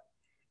help.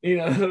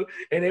 And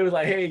it was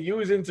like, hey, you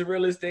was into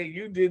real estate,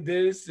 you did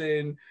this,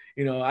 and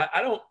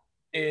I don't,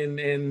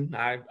 and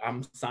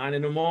I'm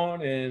signing them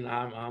on, and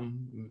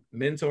I'm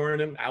mentoring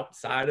them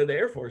outside of the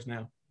Air Force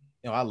now.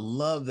 I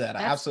love that.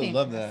 I absolutely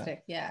love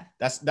that. Yeah.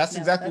 That's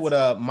exactly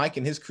what Mike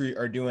and his crew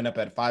are doing up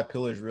at 5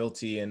 Pillars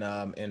Realty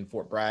in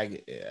Fort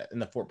Bragg, in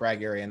the Fort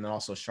Bragg area, and then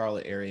also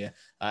Charlotte area.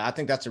 I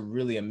think that's a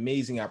really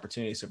amazing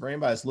opportunity. So for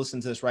anybody that's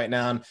listening to this right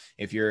now,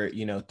 if you're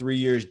 3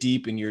 years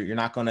deep and you're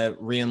not going to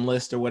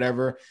re-enlist or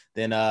whatever,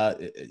 then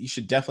you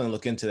should definitely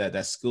look into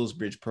that Skills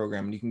Bridge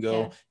program. And you can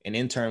go and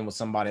intern with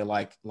somebody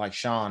like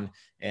Sean,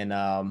 and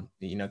kind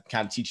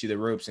of teach you the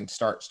ropes and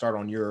start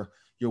on your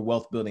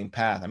wealth building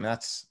path. I mean,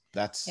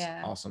 that's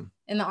awesome.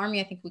 In the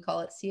Army, I think we call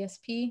it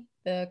CSP,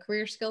 the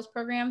Career Skills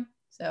Program.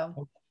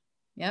 So,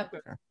 yep.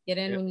 Get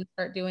in when you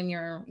start doing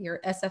your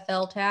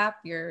SFL tap,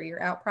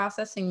 your out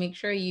processing. Make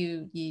sure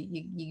you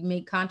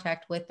make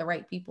contact with the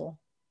right people.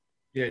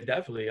 Yeah,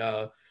 definitely.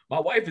 My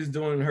wife is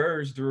doing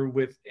hers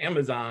with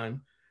Amazon,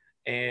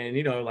 and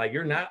like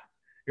you're not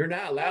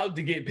allowed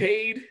to get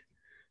paid.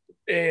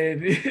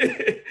 And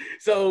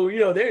so,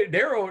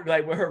 they're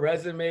like, with her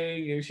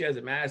resume, she has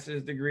a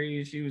master's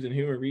degree. She was in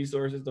human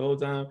resources the whole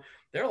time.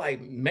 They're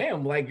like,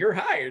 ma'am, like, you're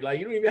hired. Like,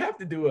 you don't even have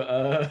to do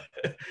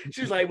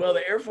she's like, well,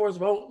 the Air Force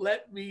won't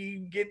let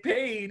me get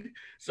paid.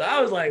 So I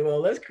was like,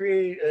 well, let's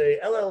create a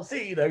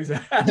LLC.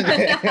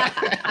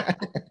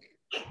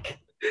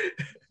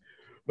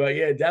 But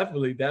yeah,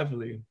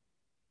 definitely.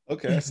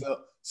 Okay. So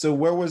So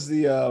where was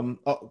the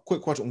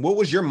quick question? What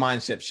was your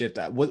mindset shift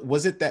at?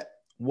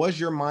 Was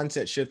your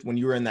mindset shift when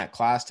you were in that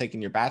class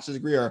taking your bachelor's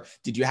degree, or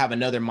did you have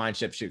another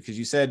mindset shift? Because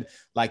you said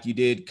like you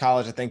did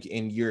college, I think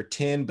in year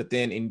 10, but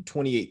then in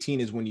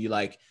 2018 is when you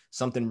like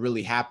something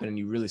really happened and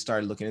you really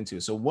started looking into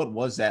it. So what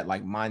was that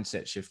like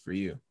mindset shift for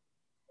you?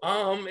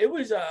 It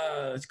was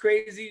it's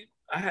crazy.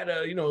 I had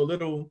a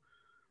little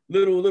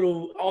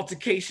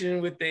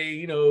altercation with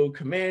a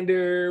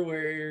commander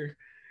where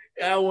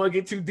I don't want to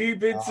get too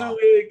deep into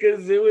it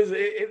because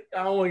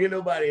I don't want to get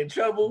nobody in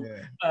trouble.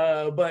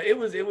 Yeah. But it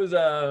was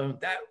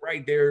that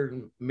right there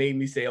made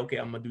me say, okay,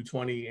 I'm gonna do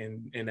 20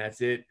 and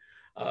that's it.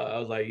 I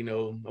was like,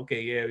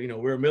 okay, yeah,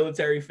 we're a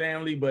military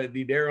family, but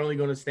they're only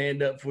gonna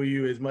stand up for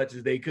you as much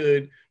as they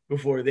could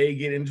before they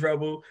get in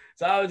trouble.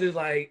 So I was just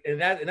like,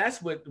 and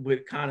that's what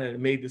kind of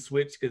made the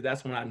switch, because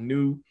that's when I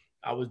knew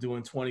I was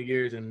doing 20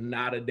 years and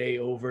not a day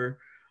over.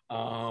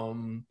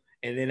 And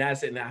then I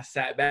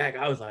sat back.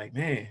 I was like,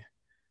 man,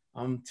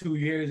 I'm 2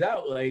 years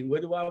out. Like,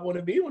 what do I want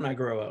to be when I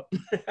grow up?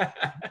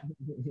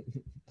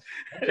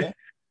 Okay.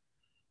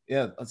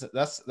 Yeah,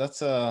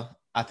 that's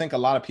I think a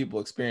lot of people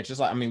experience, just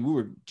like, I mean, we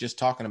were just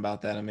talking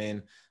about that. I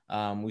mean,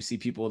 we see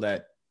people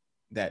that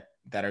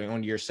are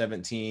on year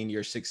 17,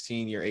 year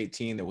 16, year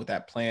 18, that with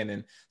that plan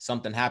and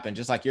something happened,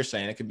 just like you're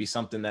saying, it could be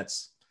something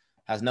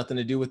has nothing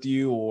to do with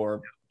you,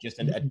 or just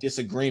a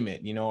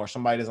disagreement, or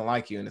somebody doesn't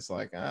like you, and it's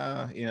like,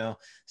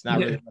 it's not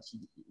really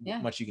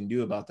much you can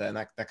do about that. And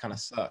that kind of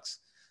sucks.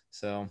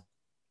 So,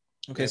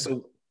 okay.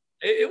 So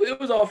it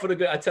was all for the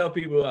good. I tell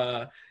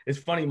people, it's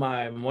funny.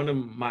 One of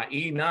my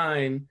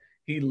E9,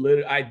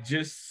 I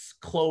just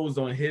closed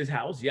on his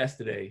house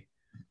yesterday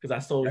because I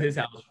sold his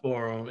house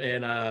for him.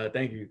 And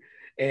thank you.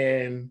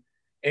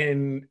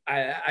 And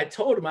I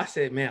told him, I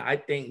said, man, I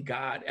thank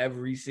God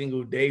every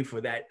single day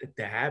for that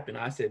to happen.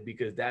 I said,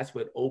 because that's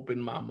what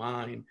opened my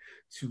mind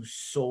to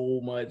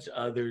so much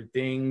other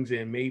things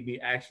and made me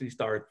actually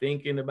start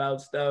thinking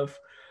about stuff.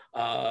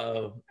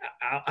 I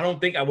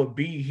don't think I would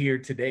be here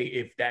today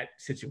if that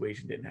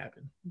situation didn't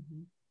happen.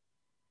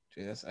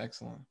 Gee, that's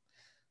excellent.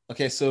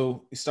 Okay,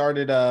 so we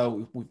started.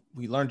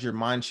 We learned your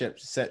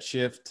mindset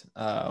shift.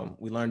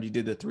 We learned you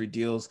did the 3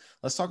 deals.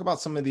 Let's talk about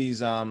some of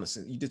these.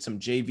 You did some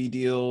JV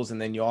deals,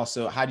 and then you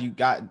also, how do you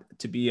got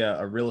to be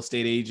a real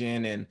estate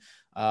agent, and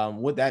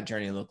what that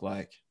journey look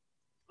like?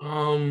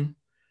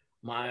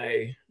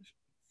 My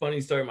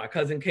funny story. My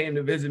cousin came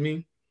to visit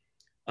me.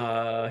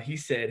 He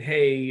said,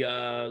 "Hey,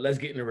 let's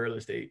get into real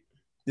estate."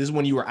 This is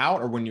when you were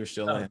out, or when you were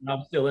still in?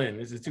 I'm still in.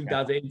 This is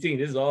 2018.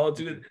 This is all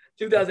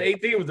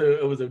 2018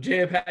 was a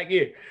jam-packed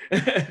year.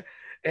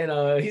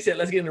 And he said,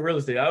 "Let's get into real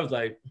estate." I was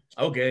like,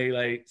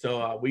 "Okay."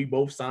 So we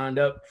both signed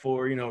up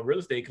for real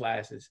estate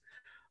classes.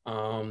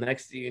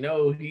 Next thing you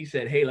know, he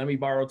said, "Hey, let me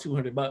borrow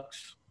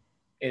 $200."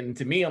 And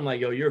to me, I'm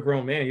like, "Yo, you're a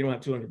grown man. You don't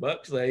have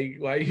 $200. Like,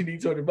 why do you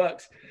need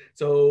 $200?"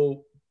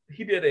 So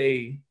he did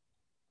a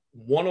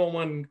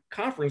one-on-one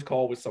conference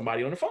call with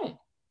somebody on the phone.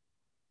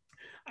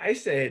 I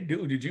said,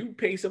 "Dude, did you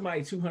pay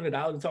somebody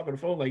 $200 to talk on the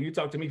phone? Like, you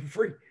talk to me for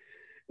free?"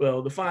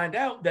 Well, to find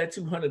out, that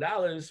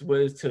 $200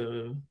 was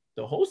to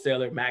the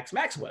wholesaler, Max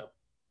Maxwell.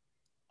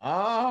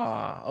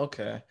 Ah,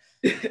 okay.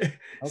 Okay.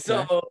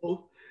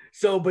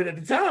 But at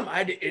the time,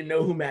 I didn't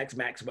know who Max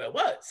Maxwell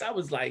was. I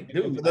was like,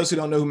 dude. For those who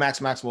don't know who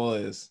Max Maxwell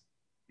is.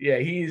 Yeah,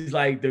 he's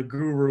like the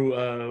guru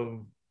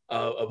of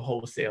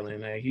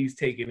wholesaling. Like, he's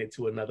taking it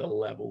to another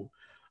level.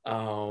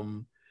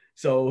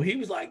 So he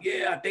was like,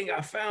 "Yeah, I think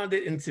I found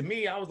it." And to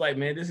me, I was like,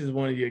 "Man, this is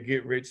one of your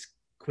get rich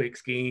quick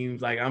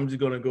schemes. Like, I'm just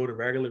going to go the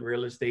regular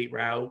real estate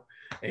route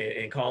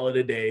and call it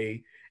a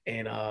day."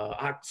 And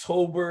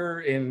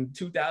October in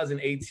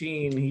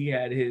 2018, he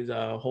had his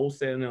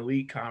Wholesaling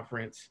Elite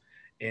Conference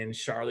in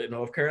Charlotte,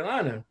 North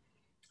Carolina.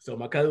 So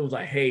my cousin was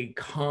like, "Hey,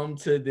 come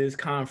to this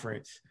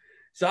conference."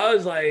 So I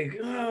was like,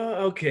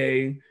 "Oh,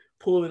 okay."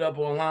 Pulled it up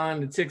online.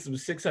 The tickets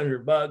was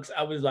 $600.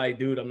 I was like,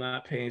 "Dude, I'm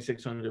not paying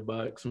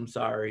 $600. I'm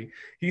sorry."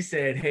 He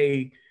said,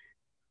 "Hey,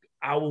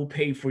 I will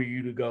pay for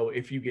you to go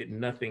if you get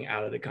nothing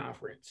out of the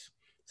conference."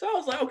 So I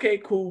was like, "Okay,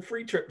 cool.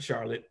 Free trip to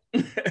Charlotte."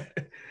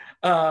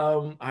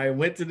 I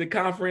went to the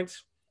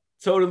conference,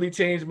 totally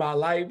changed my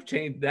life,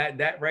 changed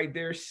that right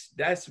there.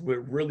 That's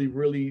what really,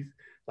 really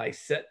like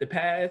set the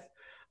path.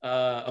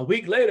 A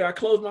week later, I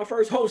closed my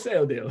first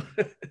wholesale deal.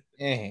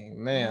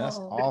 Dang, man, that's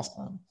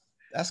awesome.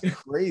 That's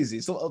crazy.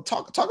 So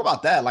talk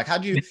about that. Like,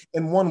 how'd you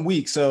in 1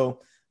 week?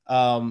 So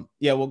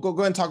yeah, well, go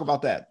ahead and talk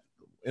about that.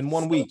 In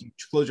 1 week, you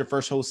close your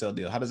first wholesale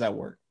deal. How does that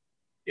work?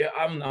 Yeah,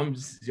 I'm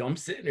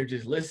sitting there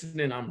just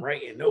listening. I'm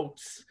writing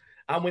notes.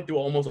 I went through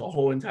almost a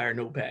whole entire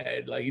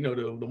notepad, like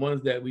the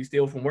ones that we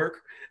steal from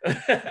work.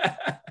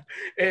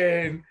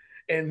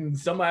 and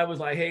somebody was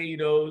like, "Hey,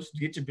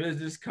 get your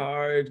business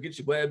cards, get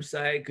your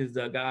website," because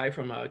the guy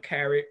from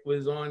Carrot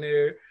was on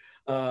there.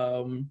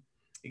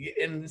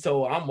 And so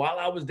while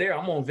I was there,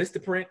 I'm on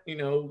Vistaprint,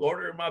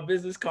 ordering my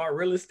business card,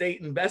 real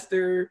estate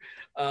investor.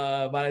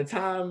 By the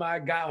time I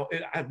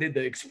did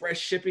the express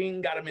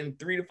shipping, got them in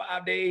 3 to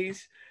 5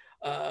 days.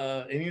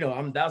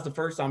 And that was the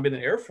first time I've been in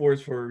the Air Force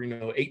for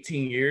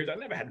 18 years. I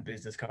never had a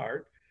business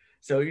card.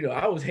 So,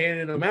 I was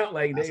handing them out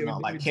like That's they were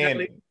not like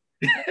candy.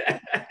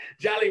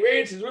 Jolly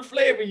Ranchers, what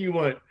flavor you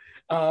want?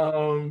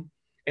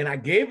 And I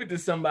gave it to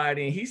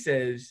somebody and he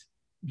says,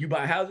 you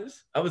buy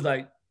houses? I was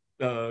like,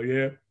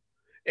 yeah.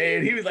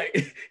 And he was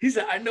like, he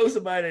said, I know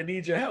somebody that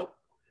needs your help.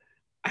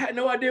 I had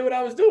no idea what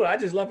I was doing. I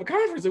just left a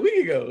conference a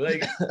week ago.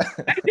 Like,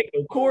 I didn't take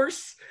no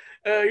course.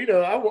 I'm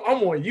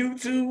on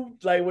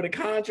YouTube, like with a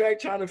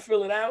contract, trying to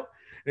fill it out.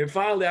 And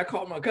finally, I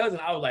called my cousin.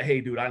 I was like,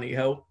 hey, dude, I need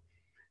help.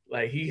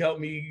 Like, he helped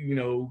me,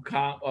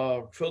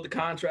 fill the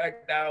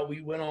contract out.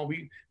 We went on.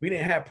 We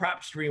didn't have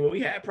PropStream. Well,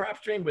 we had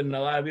PropStream, but a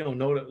lot of people don't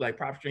know that. Like,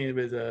 PropStream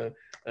is a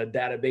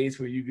database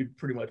where you could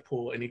pretty much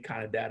pull any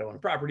kind of data on a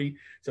property.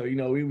 So,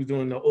 we was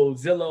doing the old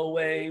Zillow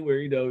way, where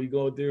you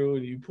go through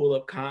and you pull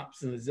up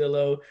comps in the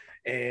Zillow.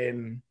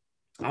 And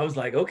I was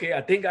like, okay,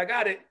 I think I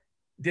got it.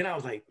 Then I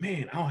was like,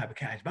 man, I don't have a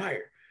cash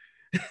buyer.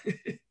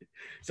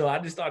 So I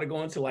just started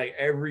going to like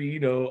every,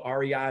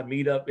 REI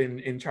meetup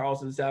in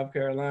Charleston, South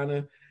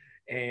Carolina.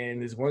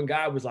 And this one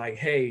guy was like,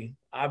 hey,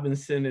 I've been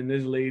sending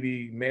this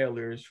lady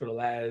mailers for the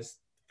last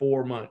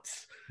 4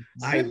 months.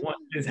 I want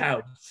this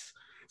house.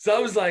 So I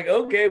was like,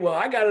 okay, well,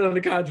 I got it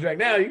under contract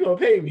now. You're going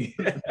to pay me.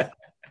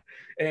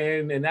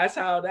 and that's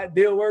how that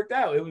deal worked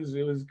out. It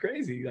was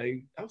crazy.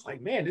 Like, I was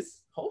like, man,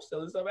 this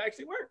wholesaling stuff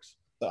actually works.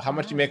 So how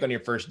much you make on your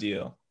first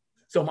deal?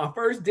 So my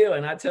first deal,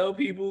 and I tell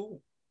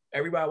people,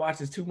 everybody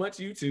watches too much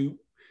YouTube.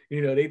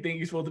 They think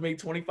you're supposed to make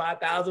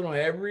 $25,000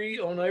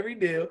 on every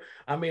deal.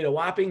 I made a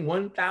whopping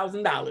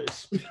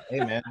 $1,000. Hey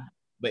man,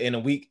 but in a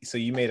week, so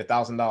you made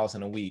 $1,000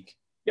 in a week.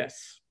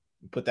 Yes.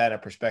 Put that in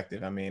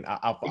perspective. I mean,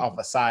 off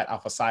a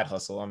side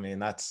hustle. I mean,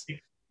 that's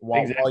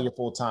while you're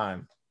full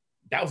time.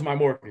 That was my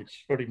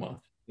mortgage for the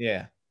month.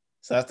 Yeah.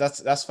 So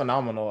that's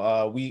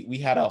phenomenal. We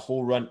had a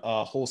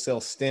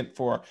wholesale stint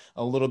for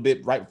a little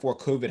bit right before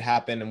COVID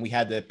happened, and we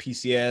had the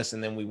PCS,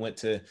 and then we went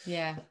to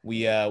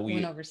we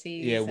went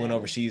overseas. Yeah, went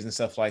overseas and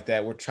stuff like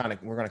that. We're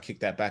gonna kick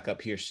that back up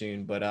here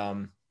soon, but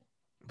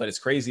it's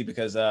crazy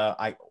because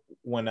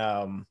when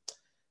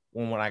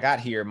I got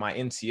here, my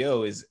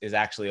NCO is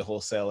actually a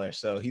wholesaler,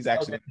 so he's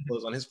actually going to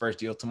close on his first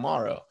deal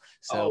tomorrow.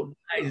 So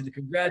nice,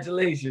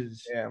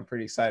 congratulations! Yeah, I'm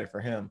pretty excited for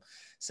him.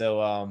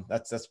 So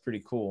that's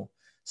pretty cool.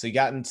 So you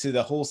got into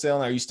the wholesaling.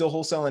 Are you still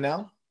wholesaling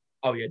now?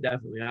 Oh yeah,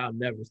 definitely. I'll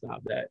never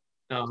stop that.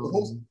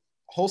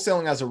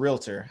 Wholesaling as a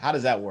realtor, how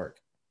does that work?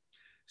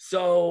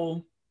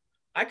 So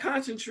I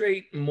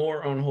concentrate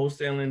more on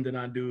wholesaling than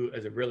I do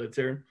as a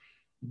realtor.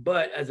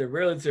 But as a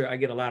realtor, I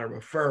get a lot of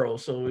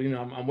referrals. So,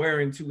 I'm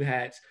wearing two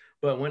hats.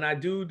 But when I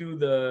do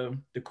the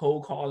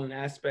cold calling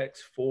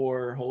aspects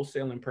for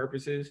wholesaling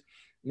purposes,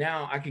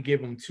 now I could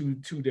give them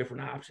two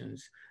different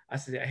options. I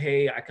said,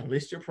 hey, I can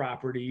list your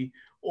property,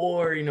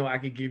 or, I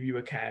could give you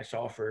a cash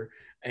offer.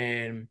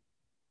 And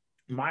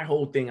my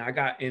whole thing, I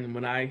got in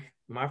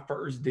my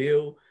first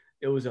deal,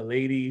 it was a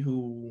lady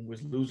who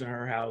was losing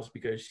her house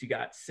because she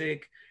got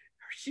sick.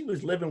 She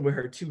was living with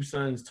her two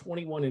sons,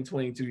 21 and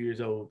 22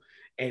 years old,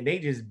 and they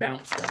just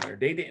bounced on her.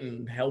 They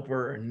didn't help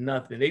her or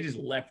nothing. They just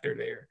left her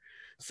there.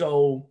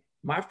 So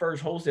my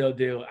first wholesale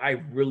deal,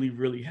 I really,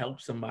 really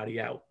helped somebody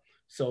out.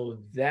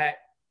 So that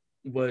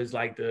was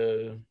like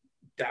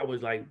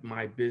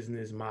my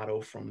business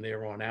motto from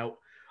there on out.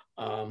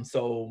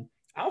 So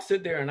I'll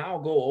sit there and I'll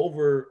go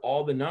over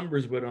all the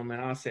numbers with them,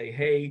 and I'll say,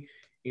 hey,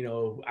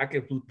 I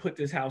could put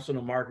this house on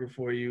the market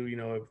for you.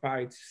 It'll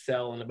probably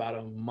sell in about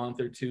a month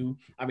or two.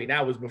 I mean,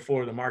 that was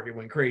before the market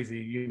went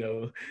crazy,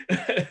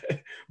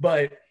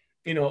 but,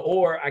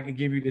 or I could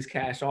give you this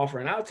cash offer.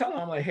 And I'll tell them,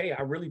 I'm like, hey,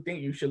 I really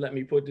think you should let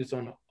me put this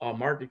on a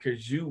market,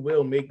 because you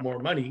will make more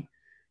money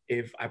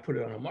if I put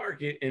it on a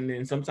market. And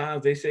then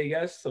sometimes they say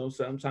yes. So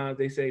sometimes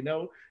they say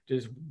no,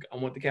 I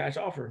want the cash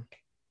offer.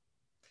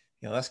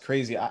 That's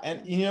crazy.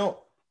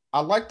 I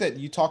like that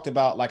you talked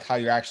about like how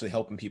you're actually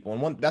helping people.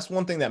 And that's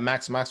one thing that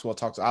Max Maxwell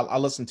talks. I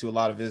listen to a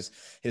lot of his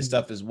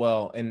stuff as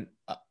well. And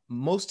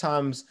most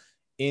times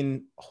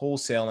in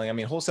wholesaling, I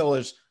mean,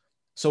 wholesalers.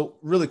 So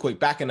really quick,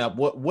 backing up,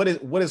 what is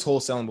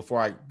wholesaling before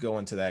I go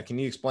into that? Can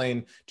you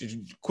explain just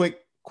quick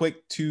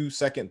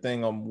 2-second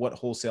thing on what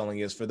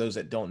wholesaling is for those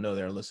that don't know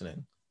that are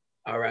listening?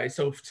 All right.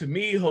 So to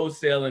me,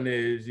 wholesaling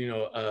is,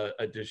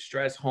 a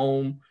distressed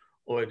home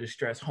or a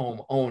distressed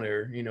home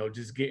owner,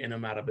 just getting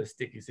them out of a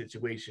sticky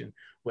situation,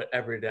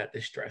 whatever that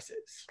distress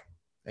is.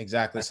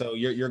 Exactly. So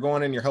you're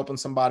going in, you're helping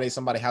somebody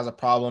has a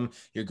problem.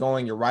 You're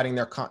writing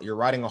a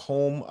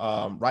home,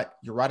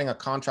 you're writing a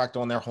contract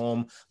on their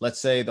home. Let's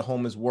say the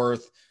home is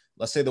worth,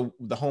 let's say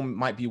the home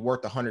might be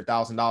worth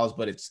 $100,000,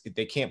 but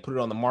they can't put it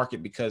on the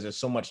market because there's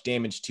so much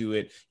damage to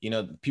it.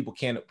 People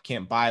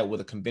can't buy it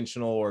with a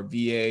conventional or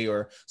VA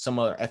or some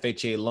other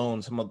FHA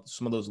loan, some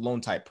of those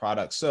loan type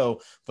products. So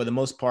for the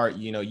most part,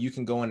 you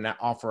can go in and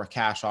offer a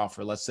cash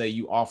offer. Let's say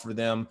you offer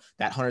them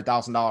that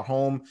 $100,000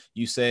 home.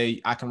 You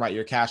say, I can write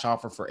your cash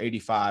offer for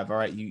 85. All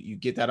right. You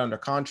get that under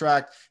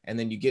contract, and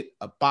then you get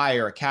a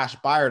cash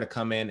buyer to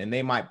come in, and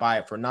they might buy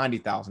it for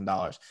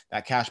 $90,000.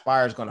 That cash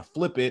buyer is going to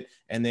flip it.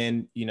 And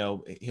then,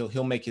 know,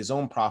 he'll make his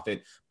own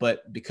profit,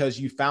 but because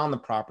you found the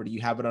property,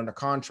 you have it under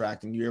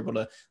contract, and you're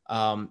able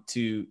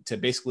to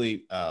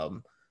basically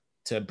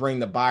to bring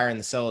the buyer and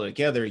the seller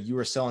together, you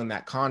are selling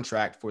that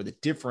contract for the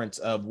difference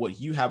of what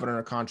you have it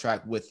under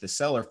contract with the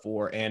seller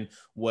for, and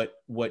what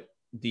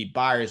the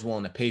buyer is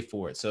willing to pay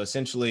for it. So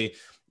essentially,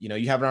 you know,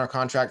 you have it under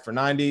contract for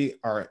 90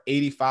 or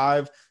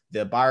 85,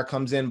 the buyer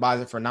comes in,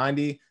 buys it for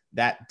 90.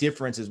 That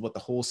difference is what the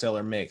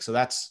wholesaler makes. So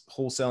that's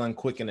wholesaling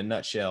quick in a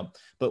nutshell.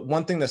 But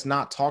one thing that's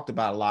not talked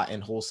about a lot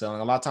in wholesaling,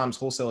 a lot of times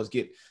wholesalers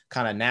get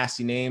kind of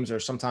nasty names, or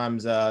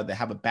sometimes they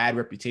have a bad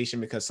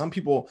reputation because some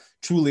people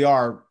truly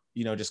are,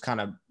 you know, just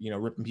kind of, you know,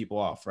 ripping people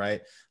off,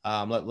 right?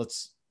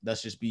 Let's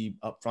just be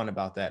upfront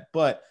about that.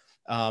 But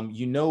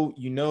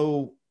you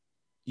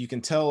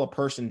can tell a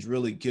person's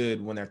really good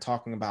when they're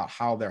talking about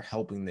how they're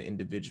helping the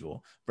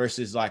individual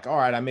versus like, all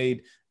right, I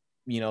made,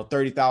 you know,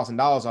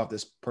 $30,000 off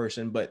this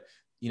person, but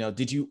you know,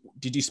 did you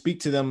speak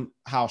to them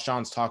how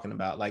Sean's talking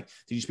about? Like,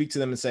 did you speak to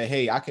them and say,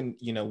 hey, I can,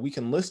 you know, we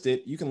can list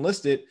it, you can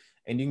list it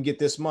and you can get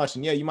this much.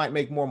 And yeah, you might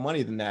make more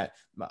money than that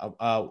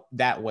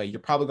that way. You're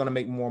probably going to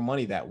make more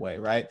money that way,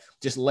 right?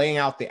 Just laying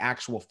out the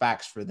actual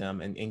facts for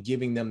them and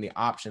giving them the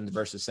options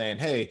versus saying,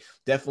 hey,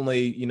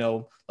 definitely, you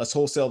know, let's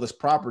wholesale this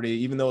property,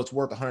 even though it's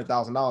worth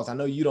 $100,000. I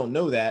know you don't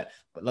know that,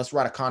 but let's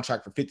write a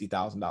contract for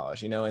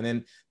 $50,000, you know, and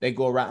then they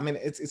go around. I mean,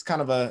 it's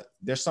kind of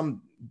there's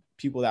some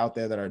people out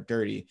there that are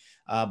dirty,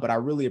 but I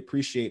really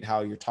appreciate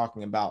how you're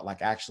talking about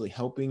like actually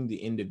helping the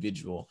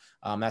individual.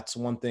 That's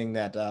one thing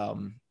that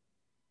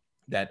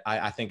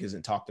I think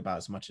isn't talked about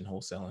as much in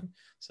wholesaling.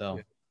 So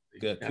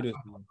good.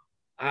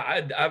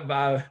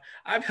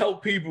 I've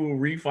helped people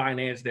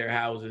refinance their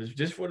houses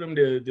just for them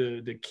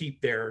to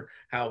keep their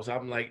house.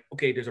 I'm like,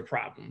 okay, there's a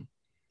problem,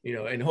 you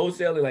know, and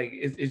wholesaling, like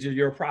it's just,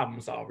 you're a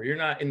problem solver. You're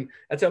not in,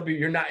 I tell people,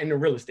 you're not in the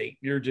real estate.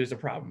 You're just a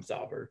problem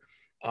solver.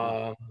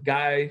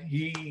 Guy,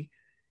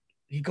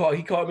 he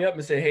called me up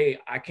and said, hey,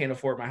 I can't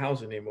afford my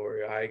house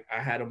anymore. I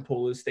had him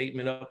pull his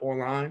statement up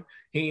online.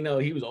 He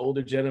was an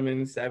older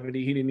gentleman,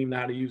 70. He didn't even know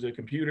how to use a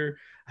computer.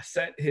 I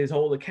set his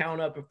whole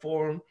account up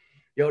for him.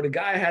 Yo, the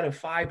guy had a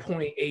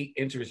 5.8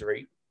 interest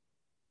rate.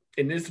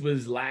 And this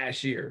was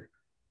last year.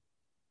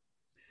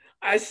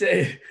 I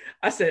said,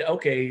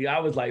 okay, I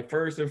was like,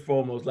 first and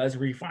foremost, let's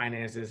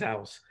refinance this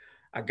house.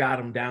 I got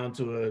him down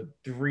to a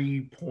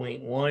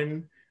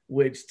 3.1,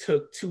 which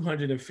took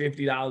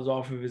 $250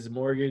 off of his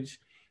mortgage,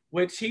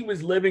 which he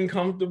was living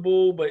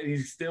comfortable, but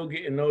he's still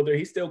getting older.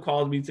 He still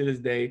calls me to this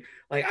day.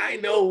 Like, I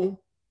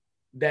know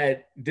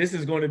that this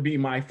is going to be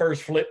my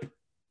first flip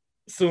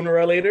sooner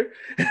or later.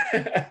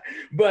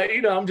 But,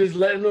 you know, I'm just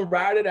letting him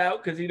ride it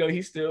out because, you know,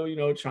 he's still, you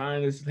know,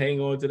 trying to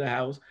hang on to the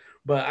house.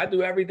 But I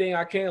do everything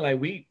I can.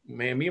 Like me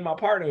and my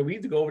partner, we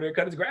need to go over there and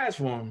cut his grass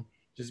for him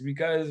just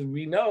because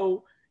we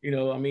know, you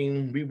know, I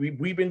mean,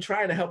 we've been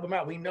trying to help him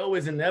out. We know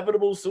it's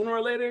inevitable sooner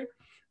or later.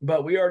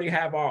 But we already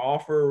have our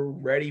offer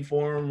ready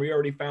for him. We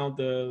already found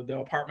the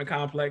apartment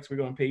complex. We're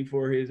going to pay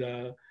for his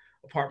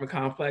apartment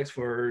complex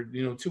for,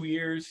 you know, 2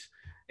 years.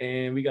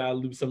 And we got to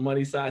leave some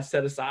money set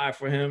aside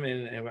for him.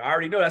 And I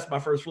already know that's my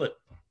first flip.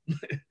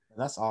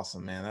 That's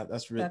awesome, man.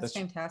 That's really, that's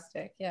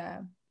fantastic.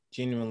 Yeah.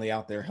 Genuinely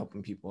out there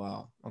helping people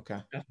out. Okay.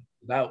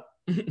 About.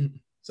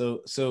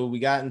 So we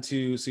got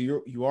into, so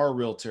you are a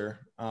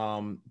realtor.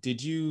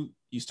 Did you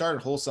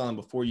started wholesaling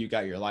before you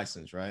got your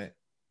license, right?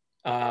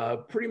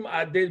 Pretty much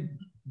I did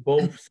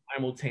both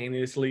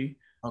simultaneously.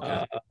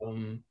 Okay.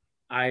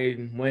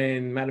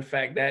 Matter of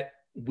fact, that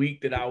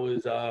week that I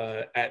was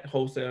at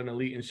Wholesale and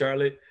Elite in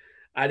Charlotte,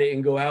 I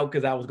didn't go out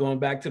because I was going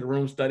back to the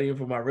room studying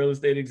for my real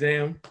estate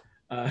exam.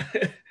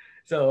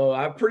 So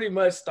I pretty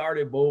much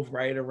started both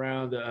right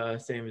around the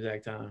same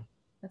exact time.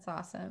 That's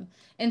awesome.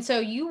 And so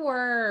you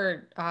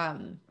were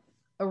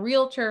a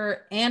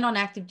realtor and on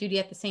active duty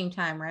at the same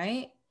time,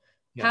 right?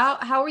 Yes.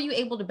 How were you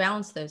able to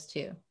balance those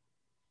two?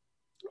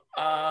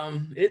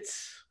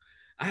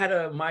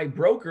 My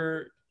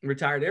broker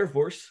retired Air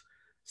Force.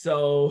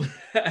 So,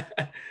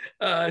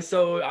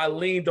 so I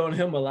leaned on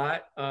him a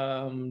lot.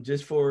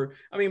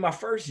 My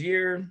first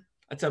year,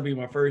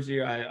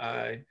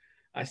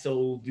 I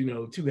sold, you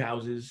know, 2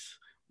 houses.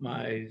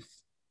 My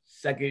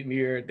second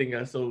year, I think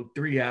I sold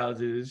 3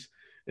 houses.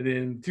 And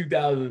then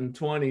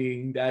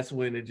 2020, that's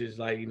when it just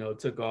like, you know,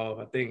 took off.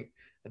 I think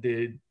I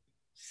did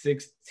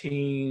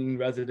 16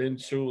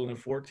 residential and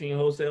 14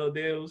 wholesale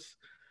deals.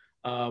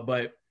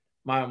 But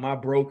my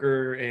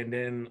broker, and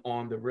then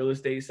on the real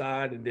estate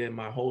side, and then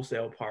my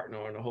wholesale partner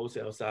on the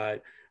wholesale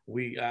side,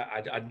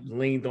 I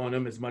leaned on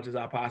them as much as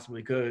I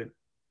possibly could.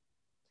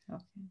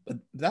 But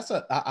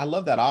I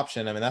love that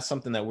option. I mean, that's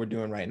something that we're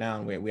doing right now.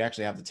 And we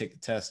actually have to take the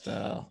test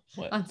on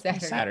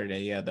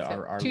Saturday. Yeah.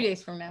 Our 2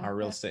 days from now. Our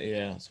real estate.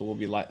 Yeah. So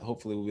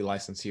hopefully we'll be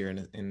licensed here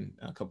in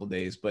a couple of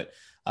days, but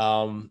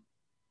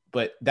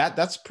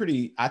that's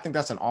pretty, I think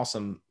that's an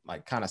awesome,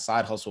 like kind of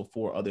side hustle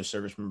for other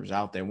service members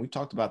out there. And we've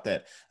talked about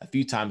that a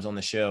few times on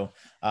the show,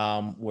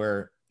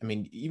 where, I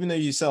mean, even though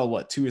you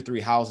sell 2 or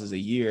 3 houses a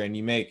year and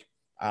you make,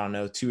 I don't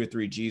know, 2 or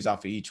 3 G's off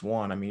of each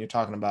one. I mean, you're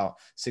talking about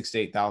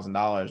 $6,000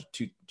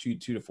 to $8,000,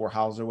 two to 4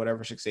 houses or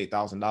whatever, $6,000 to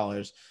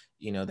 $8,000.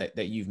 you know,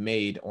 that you've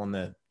made on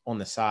the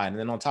side. And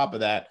then on top of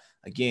that,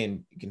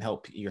 again,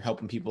 you're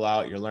helping people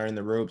out, you're learning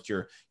the ropes,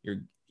 you're,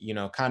 you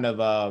know, kind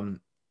of,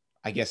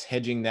 I guess,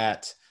 hedging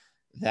that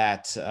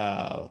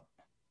the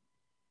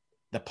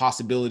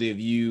possibility of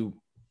you,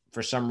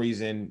 for some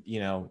reason, you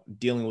know,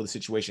 dealing with a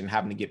situation,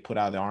 having to get put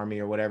out of the Army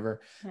or whatever.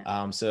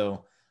 Yeah.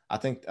 So I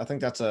think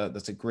that's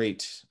a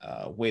great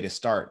way to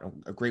start,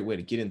 a great way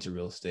to get into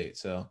real estate.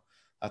 So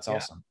that's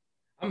awesome.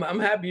 I'm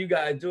happy you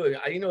guys do it.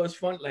 You know, it's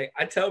fun. Like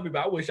I tell people,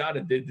 I wish I'd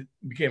have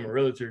became a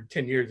realtor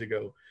 10 years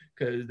ago,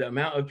 because the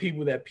amount of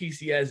people that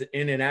PCS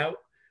in and out,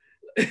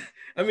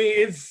 I mean,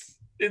 it's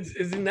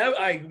never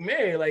like,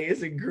 man, like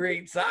it's a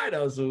great side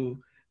hustle,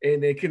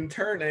 and it can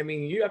turn. I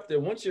mean, you have to,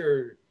 once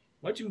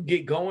you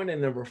get going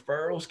and the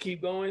referrals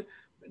keep going,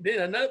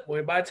 then another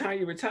point, by the time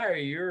you retire,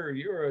 you're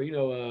you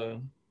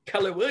know,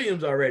 Keller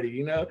Williams already,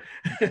 you know.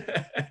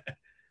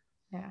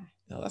 Yeah.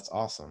 No, that's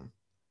awesome.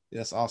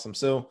 That's awesome.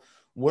 So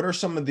what are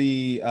some of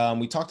the,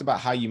 we talked about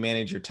how you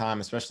manage your time,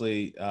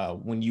 especially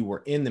when you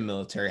were in the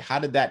military. How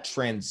did that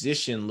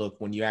transition look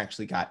when you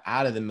actually got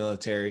out of the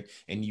military?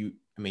 And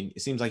I mean,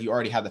 it seems like you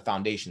already had the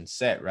foundation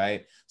set,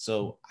 right?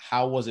 So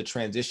how was it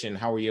transition?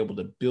 How were you able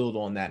to build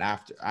on that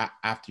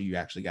after you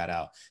actually got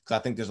out? Because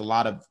I think there's a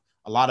lot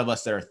of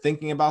us that are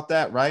thinking about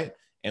that, right?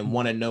 And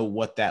want to know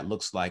what that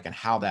looks like and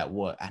how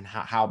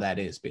that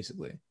is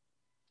basically.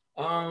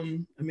 I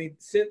mean,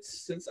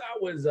 since I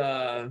was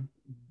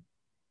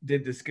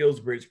did the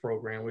Skills Bridge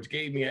program, which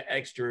gave me an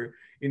extra,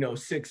 you know,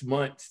 6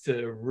 months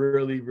to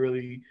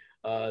really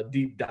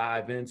deep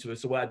dive into it.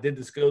 So what I did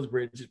the Skills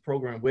Bridge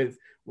program with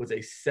was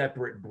a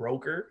separate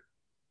broker.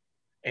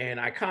 And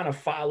I kind of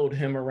followed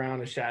him around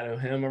and shadowed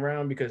him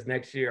around, because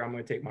next year I'm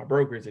going to take my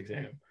broker's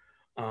exam.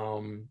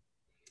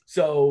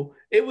 So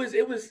it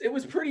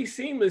was pretty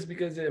seamless,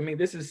 because I mean,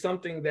 this is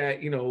something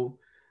that, you know,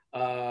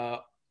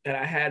 that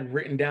I had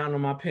written down on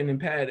my pen and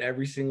pad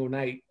every single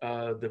night,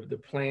 the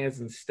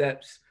plans and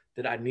steps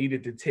that I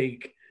needed to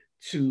take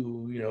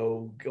to, you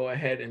know, go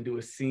ahead and do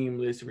a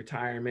seamless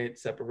retirement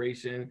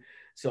separation,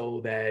 so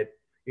that,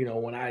 you know,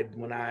 when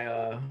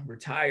I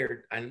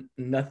retired,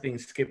 nothing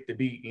skipped a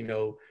beat. You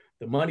know,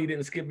 the money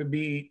didn't skip a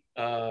beat,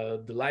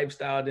 the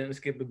lifestyle didn't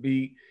skip a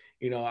beat.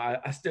 You know,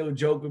 I still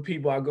joke with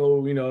people. I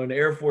go, you know, in the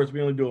Air Force,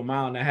 we only do 1.5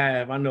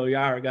 miles. I know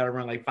y'all got to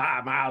run like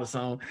 5 miles or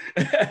something,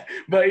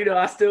 but you know,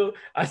 I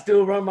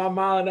still run my 1.5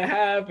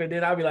 miles, and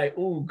then I'll be like,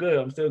 ooh, good,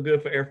 I'm still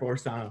good for Air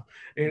Force time,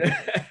 you know.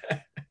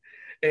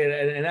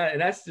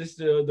 and that's just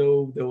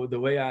the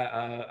way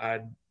I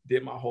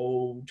did my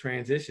whole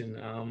transition.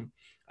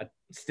 I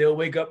still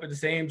wake up at the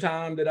same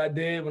time that I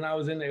did when I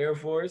was in the Air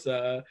Force.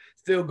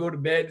 Still go to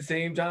bed at the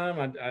same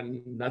time.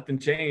 Nothing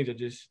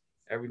changed.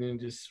 Everything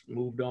just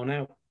moved on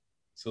out.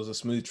 So it was a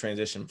smooth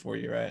transition for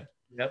you, right?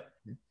 Yep.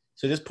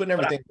 So just putting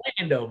everything.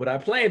 But I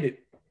planned it.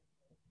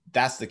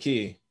 That's the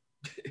key.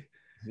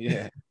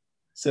 Yeah.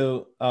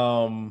 So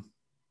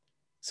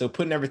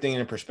putting everything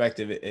in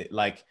perspective, it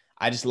like,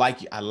 I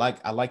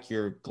like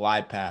your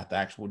glide path, the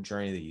actual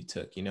journey that you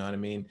took. You know what I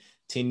mean?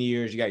 10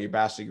 years, you got your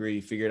bachelor's degree,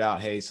 you figured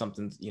out, hey,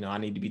 something, you know, I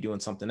need to be doing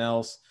something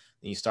else.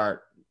 And you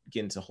start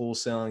getting to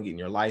wholesaling, getting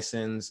your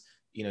license.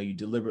 You know, you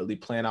deliberately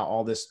plan out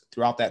all this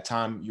throughout that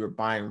time. You were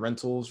buying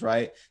rentals,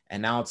 right?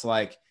 And now it's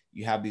like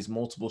you have these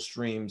multiple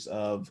streams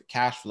of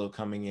cash flow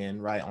coming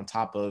in, right? On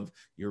top of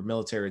your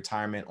military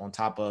retirement, on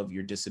top of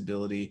your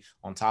disability,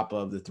 on top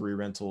of the 3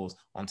 rentals,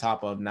 on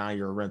top of now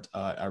you're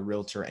a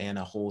realtor and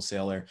a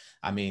wholesaler.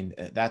 I mean,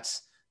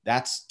 that's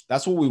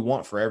what we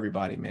want for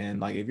everybody, man.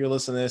 Like if you're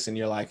listening to this and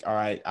you're like, all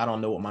right, I don't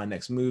know what my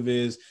next move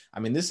is. I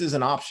mean, this is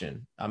an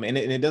option. I mean,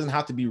 and it doesn't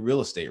have to be real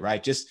estate,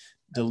 right? Just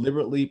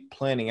deliberately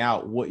planning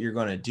out what you're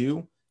going to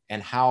do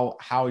and how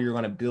you're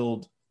going to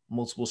build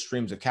multiple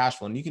streams of cash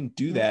flow. And you can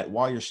do that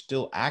while you're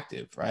still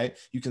active, right?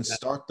 You can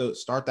start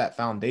that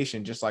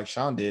foundation just like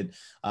Sean did.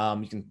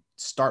 You can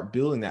start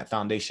building that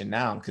foundation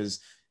now, because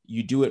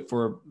you do it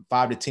for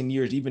 5 to 10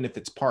 years, even if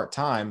it's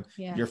part-time,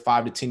 you're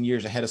 5 to 10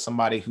 years ahead of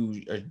somebody who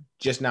are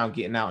just now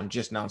getting out and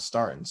just now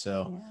starting.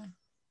 So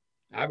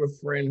I have a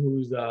friend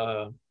who's,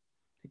 as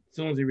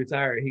soon as he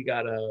retired, he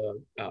got a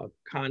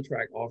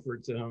contract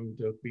offered to him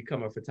to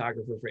become a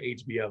photographer for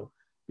HBO,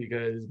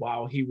 because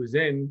while he was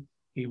in,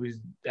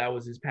 that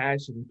was his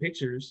passion,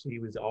 pictures. He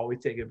was always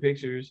taking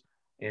pictures.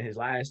 And his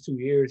last 2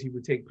 years, he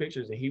would take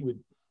pictures and he would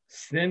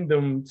send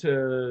them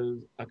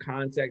to a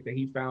contact that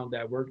he found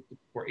that worked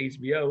for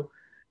HBO.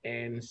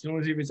 And as soon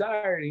as he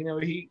retired, you know,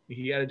 he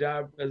had a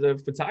job as a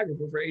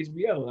photographer for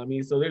HBO. I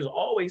mean, so there's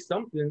always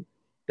something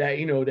that,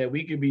 you know, that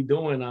we could be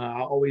doing.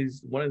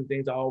 One of the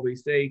things I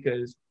always say,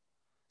 because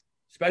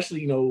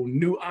especially, you know,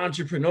 new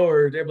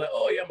entrepreneurs, they're like,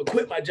 oh yeah, I'm gonna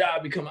quit my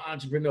job, become an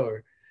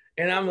entrepreneur.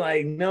 And I'm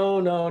like,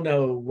 no.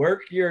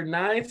 Work your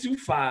 9 to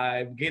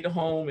 5, get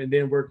home, and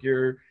then work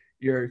your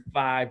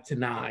 5 to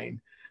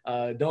 9.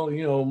 Don't,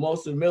 you know,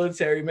 most of the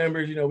military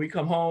members, you know, we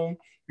come home,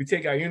 we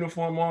take our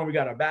uniform on, we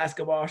got our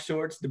basketball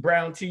shorts, the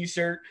brown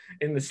t-shirt,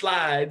 and the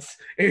slides,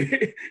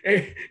 and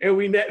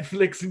we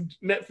Netflix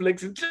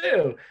and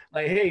chill.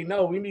 Like, hey,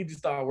 no, we need to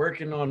start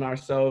working on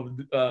ourselves,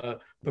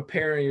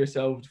 preparing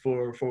yourselves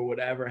for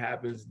whatever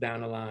happens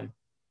down the line.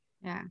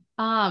 Yeah.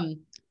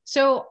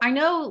 So I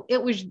know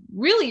it was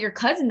really your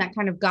cousin that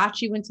kind of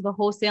got you into the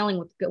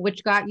wholesaling,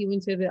 which got you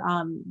into the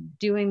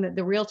doing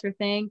the realtor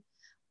thing.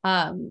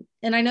 And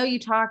I know you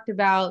talked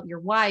about your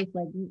wife.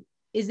 Like,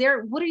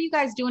 what are you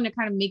guys doing to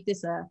kind of make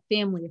this a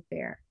family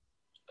affair?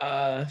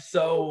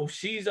 So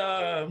she's like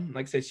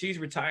I said, she's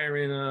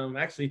retiring.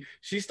 Actually,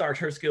 she starts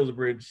her Skills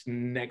Bridge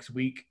next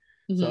week.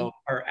 Mm-hmm. So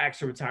her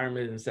actual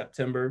retirement is in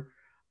September.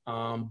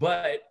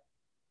 But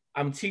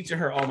I'm teaching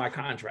her all my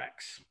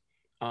contracts.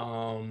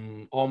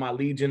 All my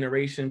lead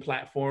generation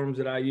platforms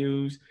that I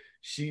use.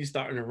 She's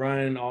starting to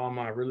run all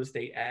my real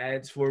estate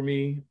ads for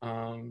me.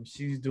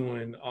 She's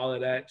doing all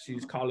of that.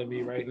 She's calling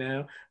me right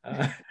now.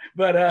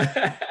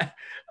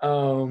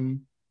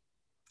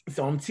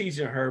 So I'm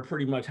teaching her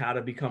pretty much how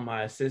to become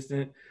my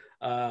assistant.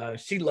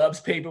 She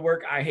loves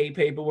paperwork. I hate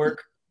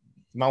paperwork.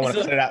 You might want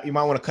to cut it out. You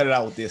might want to cut it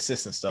out with the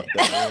assistant stuff,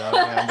 though. You know?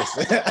 I'm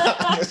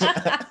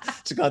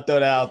just gonna throw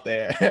that out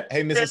there.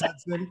 Hey, Mrs.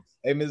 Hudson.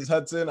 Hey, Mrs.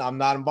 Hudson. I'm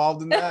not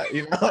involved in that.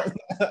 You know.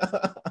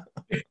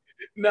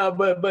 No,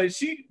 but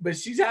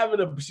she's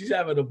having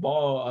a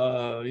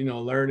ball. You know,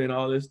 learning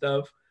all this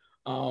stuff.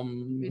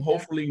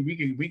 Hopefully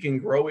we can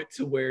grow it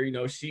to where, you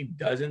know, she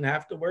doesn't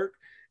have to work.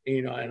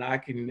 You know, and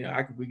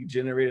we can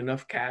generate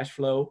enough cash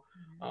flow.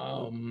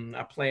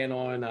 I plan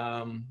on.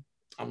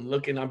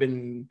 I've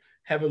been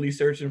heavily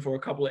searching for a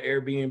couple of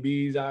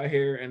Airbnbs out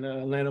here in the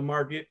Atlanta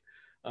market,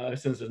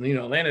 since, you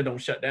know, Atlanta don't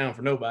shut down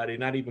for nobody,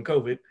 not even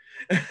COVID.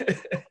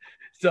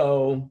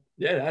 So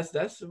yeah,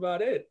 that's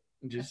about it.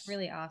 That's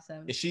really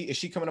awesome. Is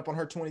she coming up on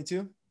her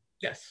 22?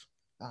 Yes.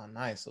 Oh,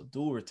 nice. So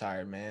dual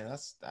retired, man.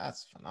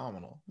 That's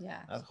phenomenal. Yeah.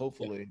 That's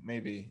hopefully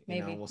maybe.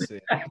 You know, we'll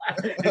see.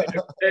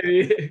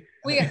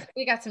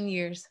 we got some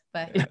years,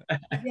 but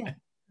yeah.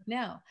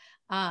 No.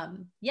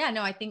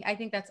 No, I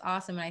think that's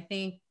awesome. And I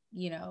think,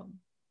 you know,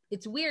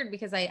 it's weird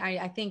because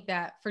I think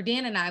that for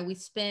Dan and I, we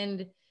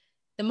spend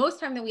the most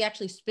time that we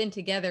actually spend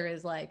together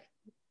is like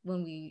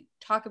when we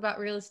talk about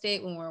real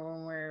estate, when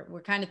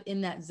we're kind of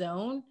in that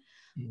zone.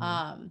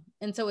 Mm-hmm.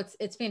 And so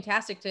it's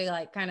fantastic to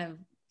like kind of,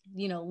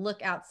 you know,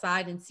 look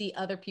outside and see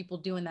other people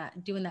doing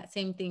that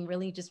same thing,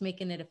 really just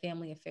making it a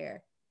family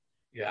affair.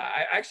 Yeah,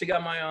 I actually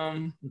got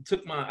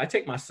I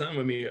take my son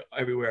with me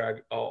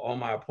everywhere, all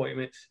my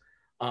appointments,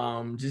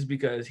 just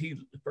because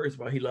first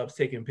of all, he loves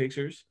taking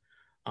pictures.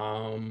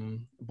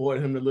 Bought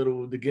him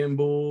the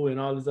gimbal and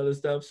all this other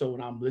stuff. So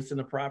when I'm listing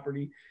a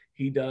property,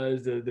 he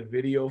does the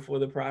video for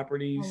the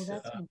properties. Oh,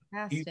 that's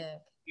fantastic.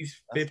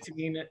 He's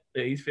 15.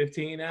 He's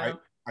 15 now.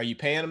 Are you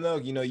paying him though?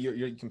 You know,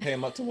 you can pay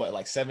him up to what,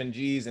 like 7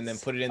 G's, and then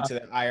put it into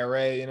the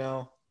IRA. You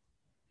know,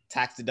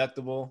 tax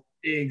deductible.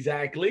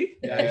 Exactly.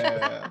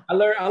 Yeah. I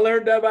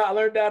learned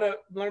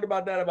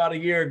about that about a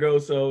year ago.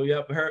 So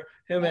yep,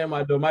 him and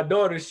my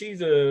daughter,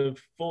 she's a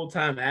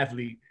full-time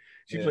athlete.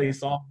 She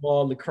plays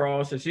softball,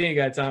 lacrosse, so she ain't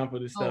got time for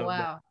this stuff. Oh,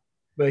 wow.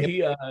 But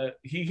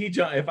he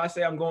jump. If I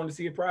say I'm going to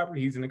see a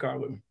property, he's in the car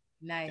with me.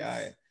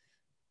 Nice.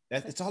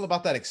 It's all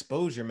about that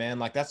exposure, man.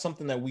 Like that's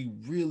something that we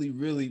really,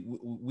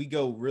 we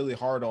go really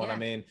hard on. Yeah.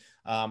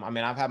 I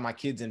mean, I've had my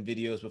kids in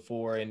videos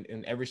before,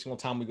 and every single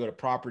time we go to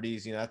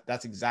properties, you know,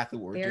 that's exactly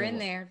what we're doing. They're in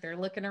there. They're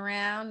looking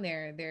around.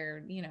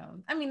 They're, you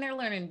know, I mean, they're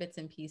learning bits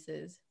and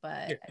pieces,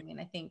 but yeah. I mean,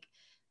 I think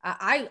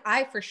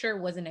I for sure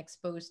wasn't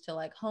exposed to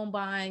like home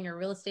buying or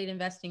real estate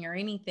investing or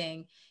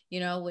anything, you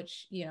know,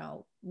 which, you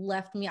know,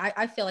 left me.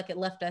 I feel like it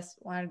left us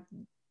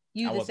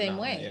the same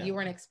way. Yeah. You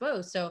weren't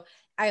exposed. So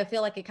I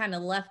feel like it kind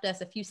of left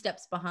us a few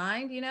steps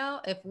behind, you know.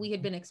 If we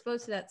had been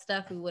exposed to that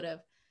stuff, we would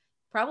have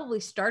probably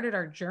started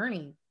our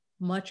journey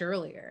much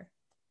earlier.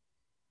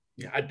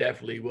 Yeah, I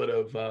definitely would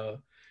have.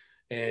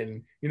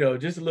 And, you know,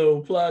 just a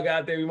little plug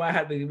out there. We might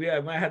have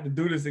to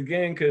do this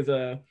again because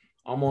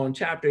I'm on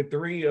chapter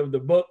 3 of the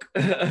book.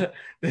 Yeah,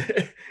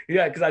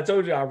 because I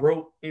told you I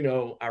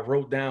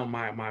wrote down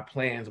my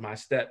plans, my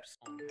steps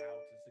on how to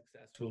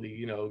successfully,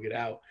 you know, get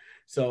out.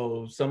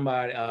 So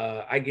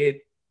I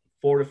get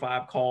 4 to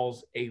 5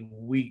 calls a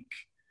week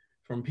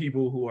from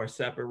people who are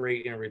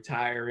separating,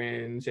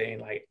 retiring, saying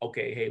like,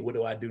 okay, hey, what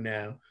do I do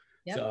now?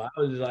 Yep. So I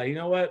was just like, you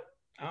know what?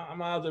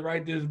 I'm out to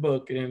write this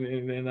book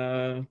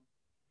and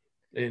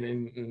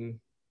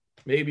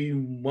maybe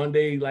one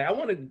day, like I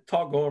want to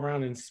go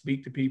around and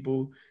speak to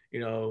people. You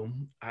know,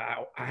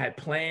 I had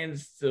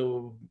plans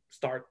to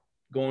start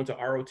going to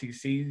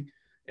ROTC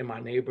in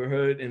my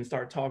neighborhood and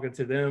start talking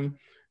to them.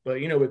 But,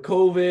 you know, with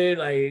COVID,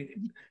 like,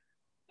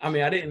 I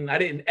mean, I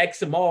didn't X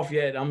them off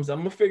yet. I'm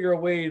gonna figure a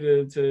way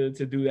to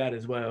do that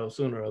as well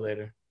sooner or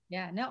later.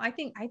 Yeah, no, I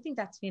think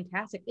that's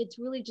fantastic. It's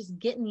really just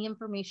getting the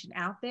information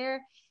out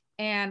there.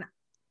 And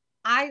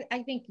I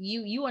think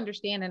you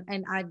understand,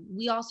 and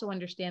we also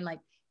understand, like,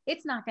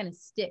 it's not going to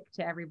stick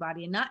to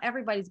everybody, and not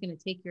everybody's going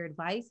to take your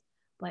advice,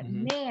 But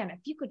man, if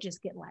you could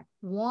just get like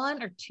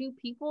 1 or 2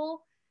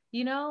 people,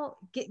 you know,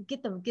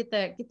 get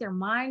their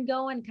mind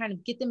going, kind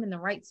of get them in the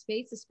right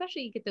space,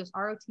 especially you get those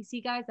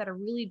ROTC guys that are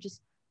really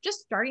just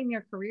starting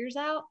their careers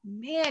out,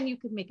 man, you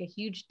could make a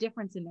huge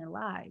difference in their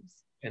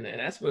lives. And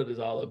that's what it's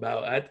all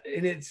about. I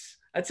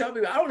tell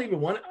people, I don't even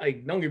want to,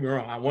 like, don't get me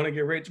wrong, I want to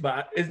get rich,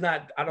 but it's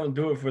not, I don't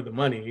do it for the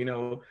money, you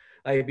know,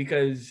 like,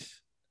 because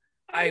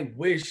I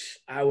wish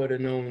I would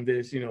have known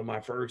this, you know,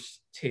 my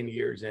first 10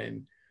 years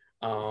in,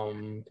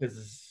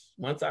 because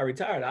once I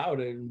retired, I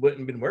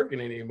wouldn't been working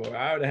anymore.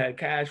 I would have had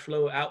cash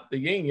flow out the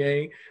yin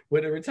yang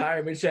with a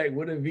retirement check,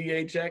 with a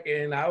VA check,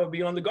 and I would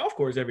be on the golf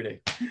course every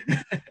day.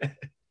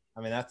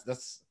 I mean,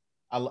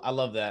 I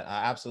love that.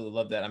 I absolutely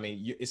love that. I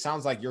mean, it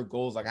sounds like your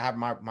goals, like I have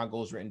my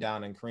goals written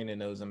down and Karina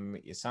knows them.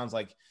 It sounds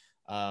like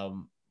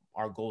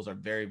our goals are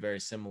very, very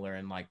similar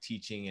in like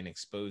teaching and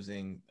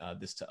exposing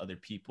this to other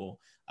people.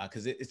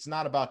 Because it's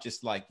not about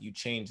just like you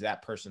change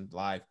that person's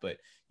life, but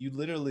you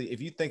literally,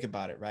 if you think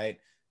about it, right?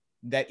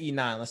 That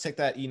E9, let's take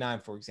that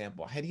E9, for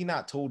example. Had he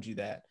not told you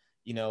that,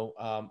 you know,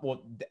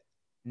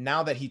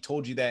 now that he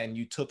told you that and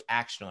you took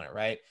action on it,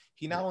 right?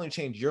 He not only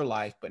changed your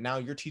life, but now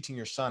you're teaching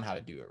your son how to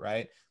do it,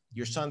 right?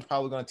 Your son's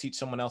probably going to teach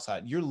someone else how.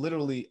 You're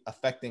literally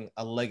affecting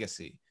a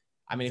legacy.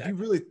 I mean, exactly. If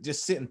you really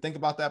just sit and think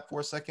about that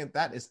for a second,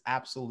 that is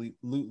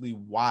absolutely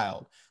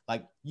wild.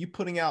 Like you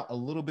putting out a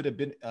little bit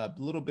of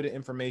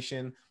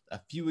information, a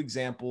few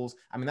examples.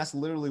 I mean, that's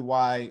literally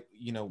why,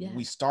 you know,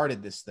 we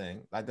started this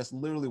thing. Like that's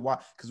literally why,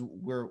 because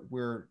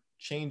we're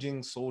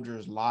changing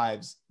soldiers'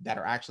 lives that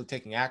are actually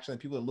taking action.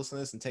 And people that listen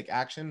to this and take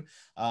action.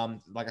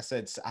 Like I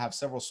said, I have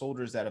several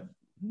soldiers that have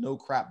no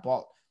crap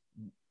bought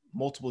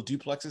multiple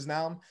duplexes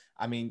now.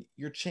 I mean,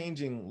 you're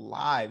changing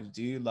lives,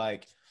 dude.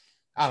 Like,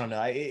 I don't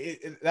know.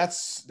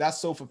 That's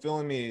so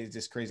fulfilling me. It's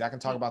just crazy. I can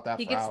talk about that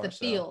for hours. He gets the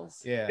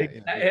feels. Yeah.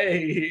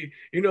 Hey,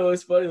 you know,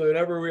 it's funny.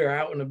 Whenever we're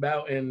out and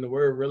about and the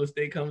word real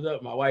estate comes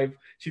up, my wife,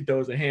 she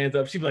throws her hands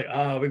up. She's like,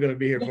 "Oh, we're gonna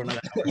be here for another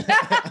hour."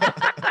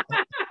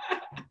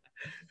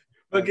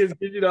 Because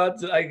you know,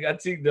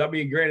 I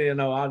mean, granted, you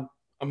know,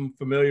 I'm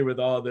familiar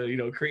with all the, you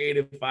know,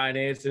 creative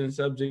financing,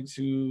 subject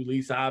to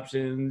lease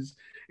options,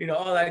 you know,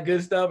 all that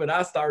good stuff. And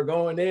I start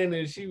going in,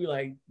 and she be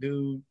like,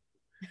 "Dude,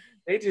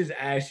 they just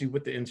asked you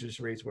what the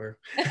interest rates were."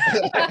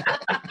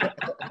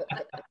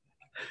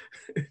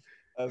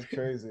 That's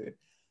crazy.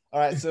 All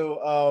right,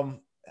 so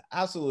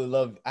absolutely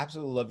love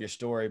your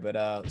story,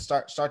 but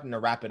starting to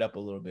wrap it up a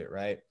little bit,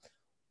 right?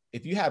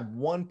 If you had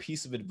one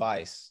piece of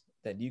advice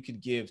that you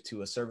could give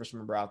to a service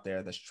member out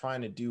there that's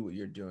trying to do what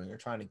you're doing or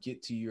trying to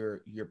get to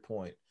your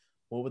point,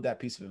 what would that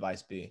piece of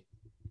advice be?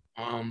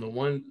 The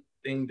one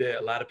thing that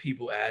a lot of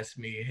people ask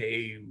me,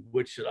 hey,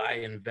 what should I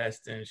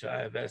invest in? Should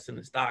I invest in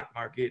the stock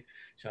market?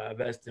 Should I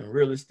invest in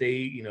real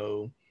estate, you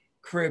know,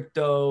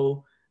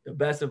 crypto? The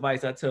best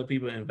advice I tell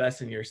people,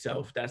 invest in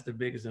yourself. That's the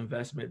biggest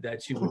investment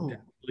that you would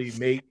definitely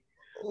make.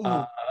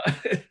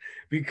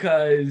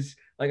 Because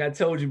like I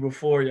told you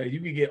before, you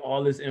can get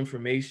all this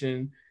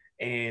information,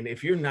 and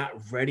if you're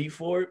not ready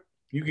for it,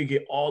 you can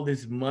get all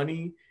this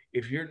money.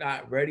 If you're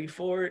not ready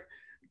for it,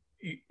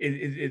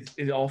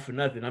 it's all for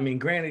nothing. I mean,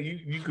 granted,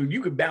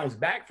 you could bounce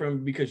back from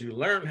it because you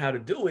learned how to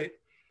do it,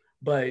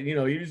 but you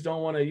know, you just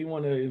don't want to. You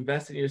want to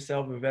invest in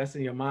yourself, invest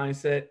in your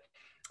mindset.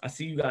 I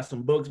see you got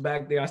some books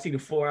back there. I see the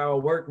 4-hour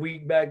work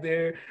week back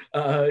there.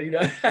 You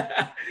know,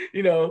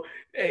 you know,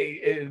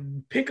 hey,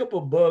 pick up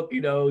a book. You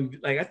know,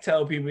 like I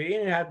tell people, you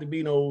don't have to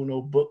be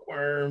no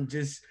bookworm.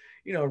 Just,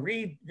 you know,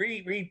 read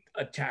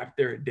a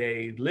chapter a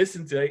day.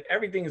 Listen to it.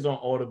 Everything is on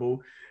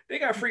Audible. They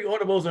got free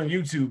Audibles on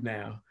YouTube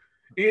now.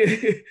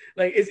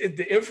 Like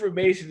the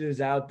information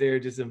is out there.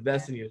 Just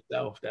invest in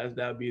yourself.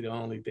 That'd be the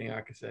only thing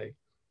I could say.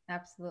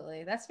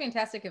 Absolutely, that's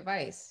fantastic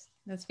advice.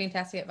 That's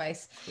fantastic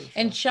advice. Sure.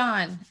 And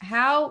Sean,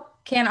 how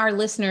can our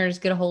listeners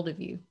get a hold of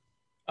you?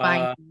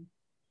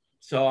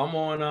 So I'm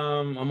on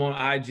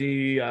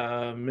IG,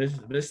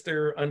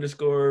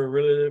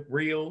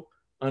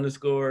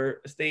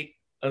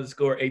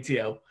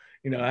 Mr_real_estate_ATL.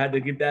 You know, I had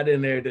to get that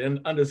in there,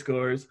 the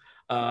underscores.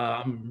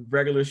 I'm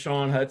regular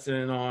Sean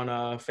Hudson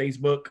on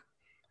Facebook.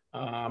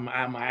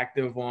 I'm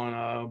active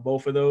on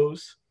both of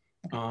those.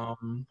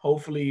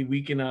 Hopefully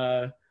we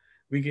can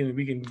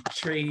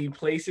trade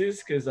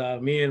places, because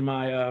me and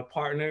my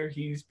partner,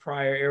 he's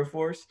prior Air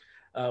Force.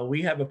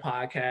 We have a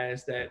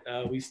podcast that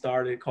we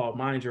started called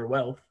Mind Your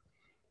Wealth.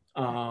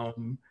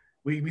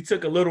 We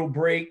took a little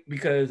break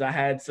because I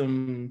had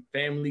some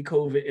family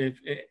COVID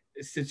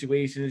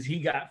situations. He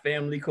got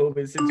family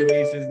COVID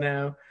situations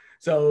now.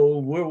 So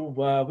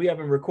we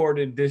haven't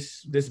recorded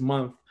this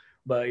month,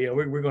 but yeah,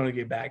 we're going to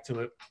get back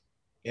to it.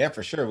 Yeah,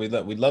 for sure. We'd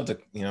love to,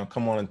 you know,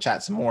 come on and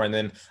chat some more. And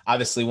then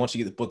obviously once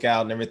you get the book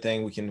out and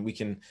everything, we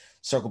can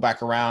circle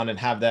back around and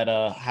have that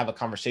have a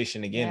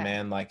conversation again, Yeah.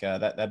 man. Like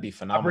that'd be I'll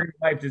phenomenal. bring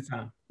your wife this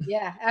time.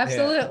 Yeah,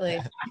 absolutely.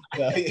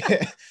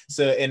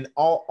 So and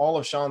all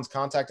of Sean's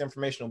contact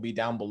information will be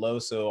down below.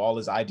 So all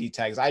his IG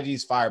tags. IG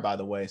is fire, by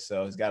the way.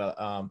 So he's got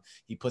a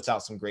he puts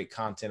out some great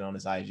content on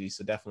his IG.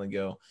 So definitely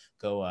go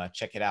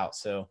check it out.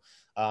 So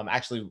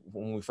actually,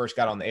 when we first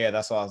got on the air,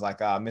 that's why I was like,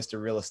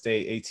 Mr. Real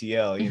Estate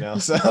ATL, you know.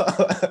 So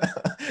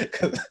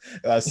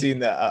I've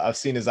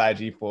seen his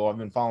IG I've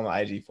been following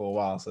the IG for a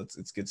while, so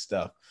it's good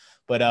stuff.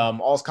 But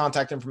all his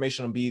contact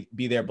information will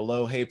be there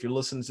below. Hey, if you're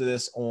listening to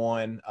this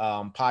on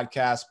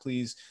podcast,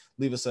 please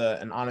leave us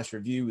an honest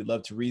review. We'd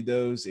love to read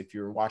those. If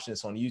you're watching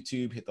this on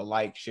YouTube, hit the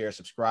like, share,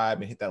 subscribe,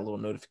 and hit that little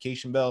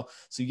notification bell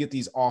so you get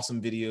these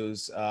awesome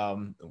videos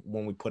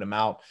when we put them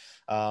out.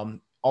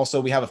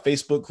 Also, we have a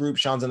Facebook group.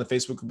 Sean's in the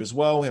Facebook group as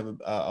well. We have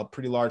a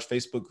pretty large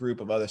Facebook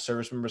group of other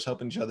service members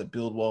helping each other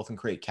build wealth and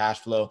create cash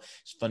flow.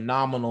 It's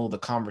phenomenal, the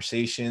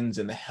conversations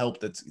and the help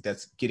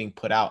that's getting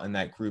put out in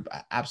that group.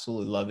 I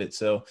absolutely love it.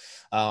 So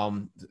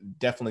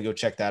definitely go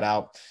check that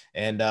out.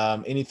 And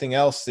anything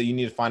else that you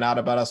need to find out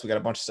about us, we got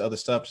a bunch of other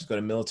stuff. Just go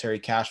to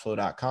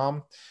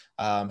militarycashflow.com.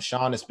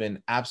 Sean, it's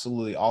been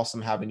absolutely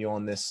awesome having you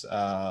on this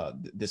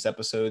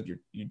episode.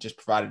 You just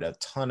provided a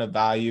ton of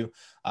value,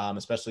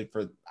 especially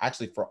for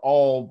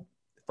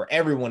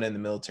everyone in the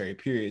military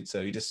period.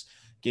 So you just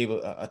gave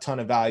a ton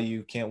of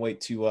value. Can't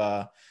wait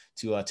to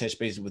touch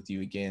base with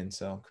you again.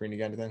 So Karina,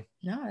 you got anything?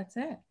 No, that's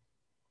it.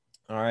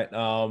 All right.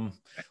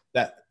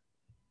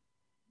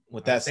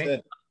 With that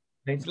said,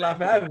 thanks a lot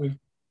for having me.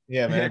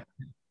 Yeah, man.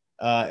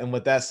 And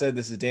with that said,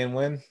 this is Dan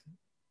Wynn.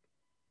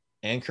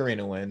 And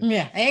Karina Wynn.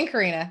 Yeah, and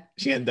Karina.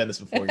 She hadn't done this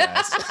before,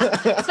 guys. It's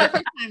my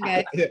first time,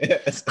 guys.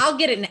 Yes. I'll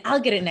get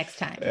it next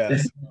time.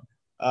 Yes.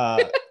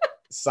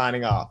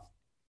 Signing off.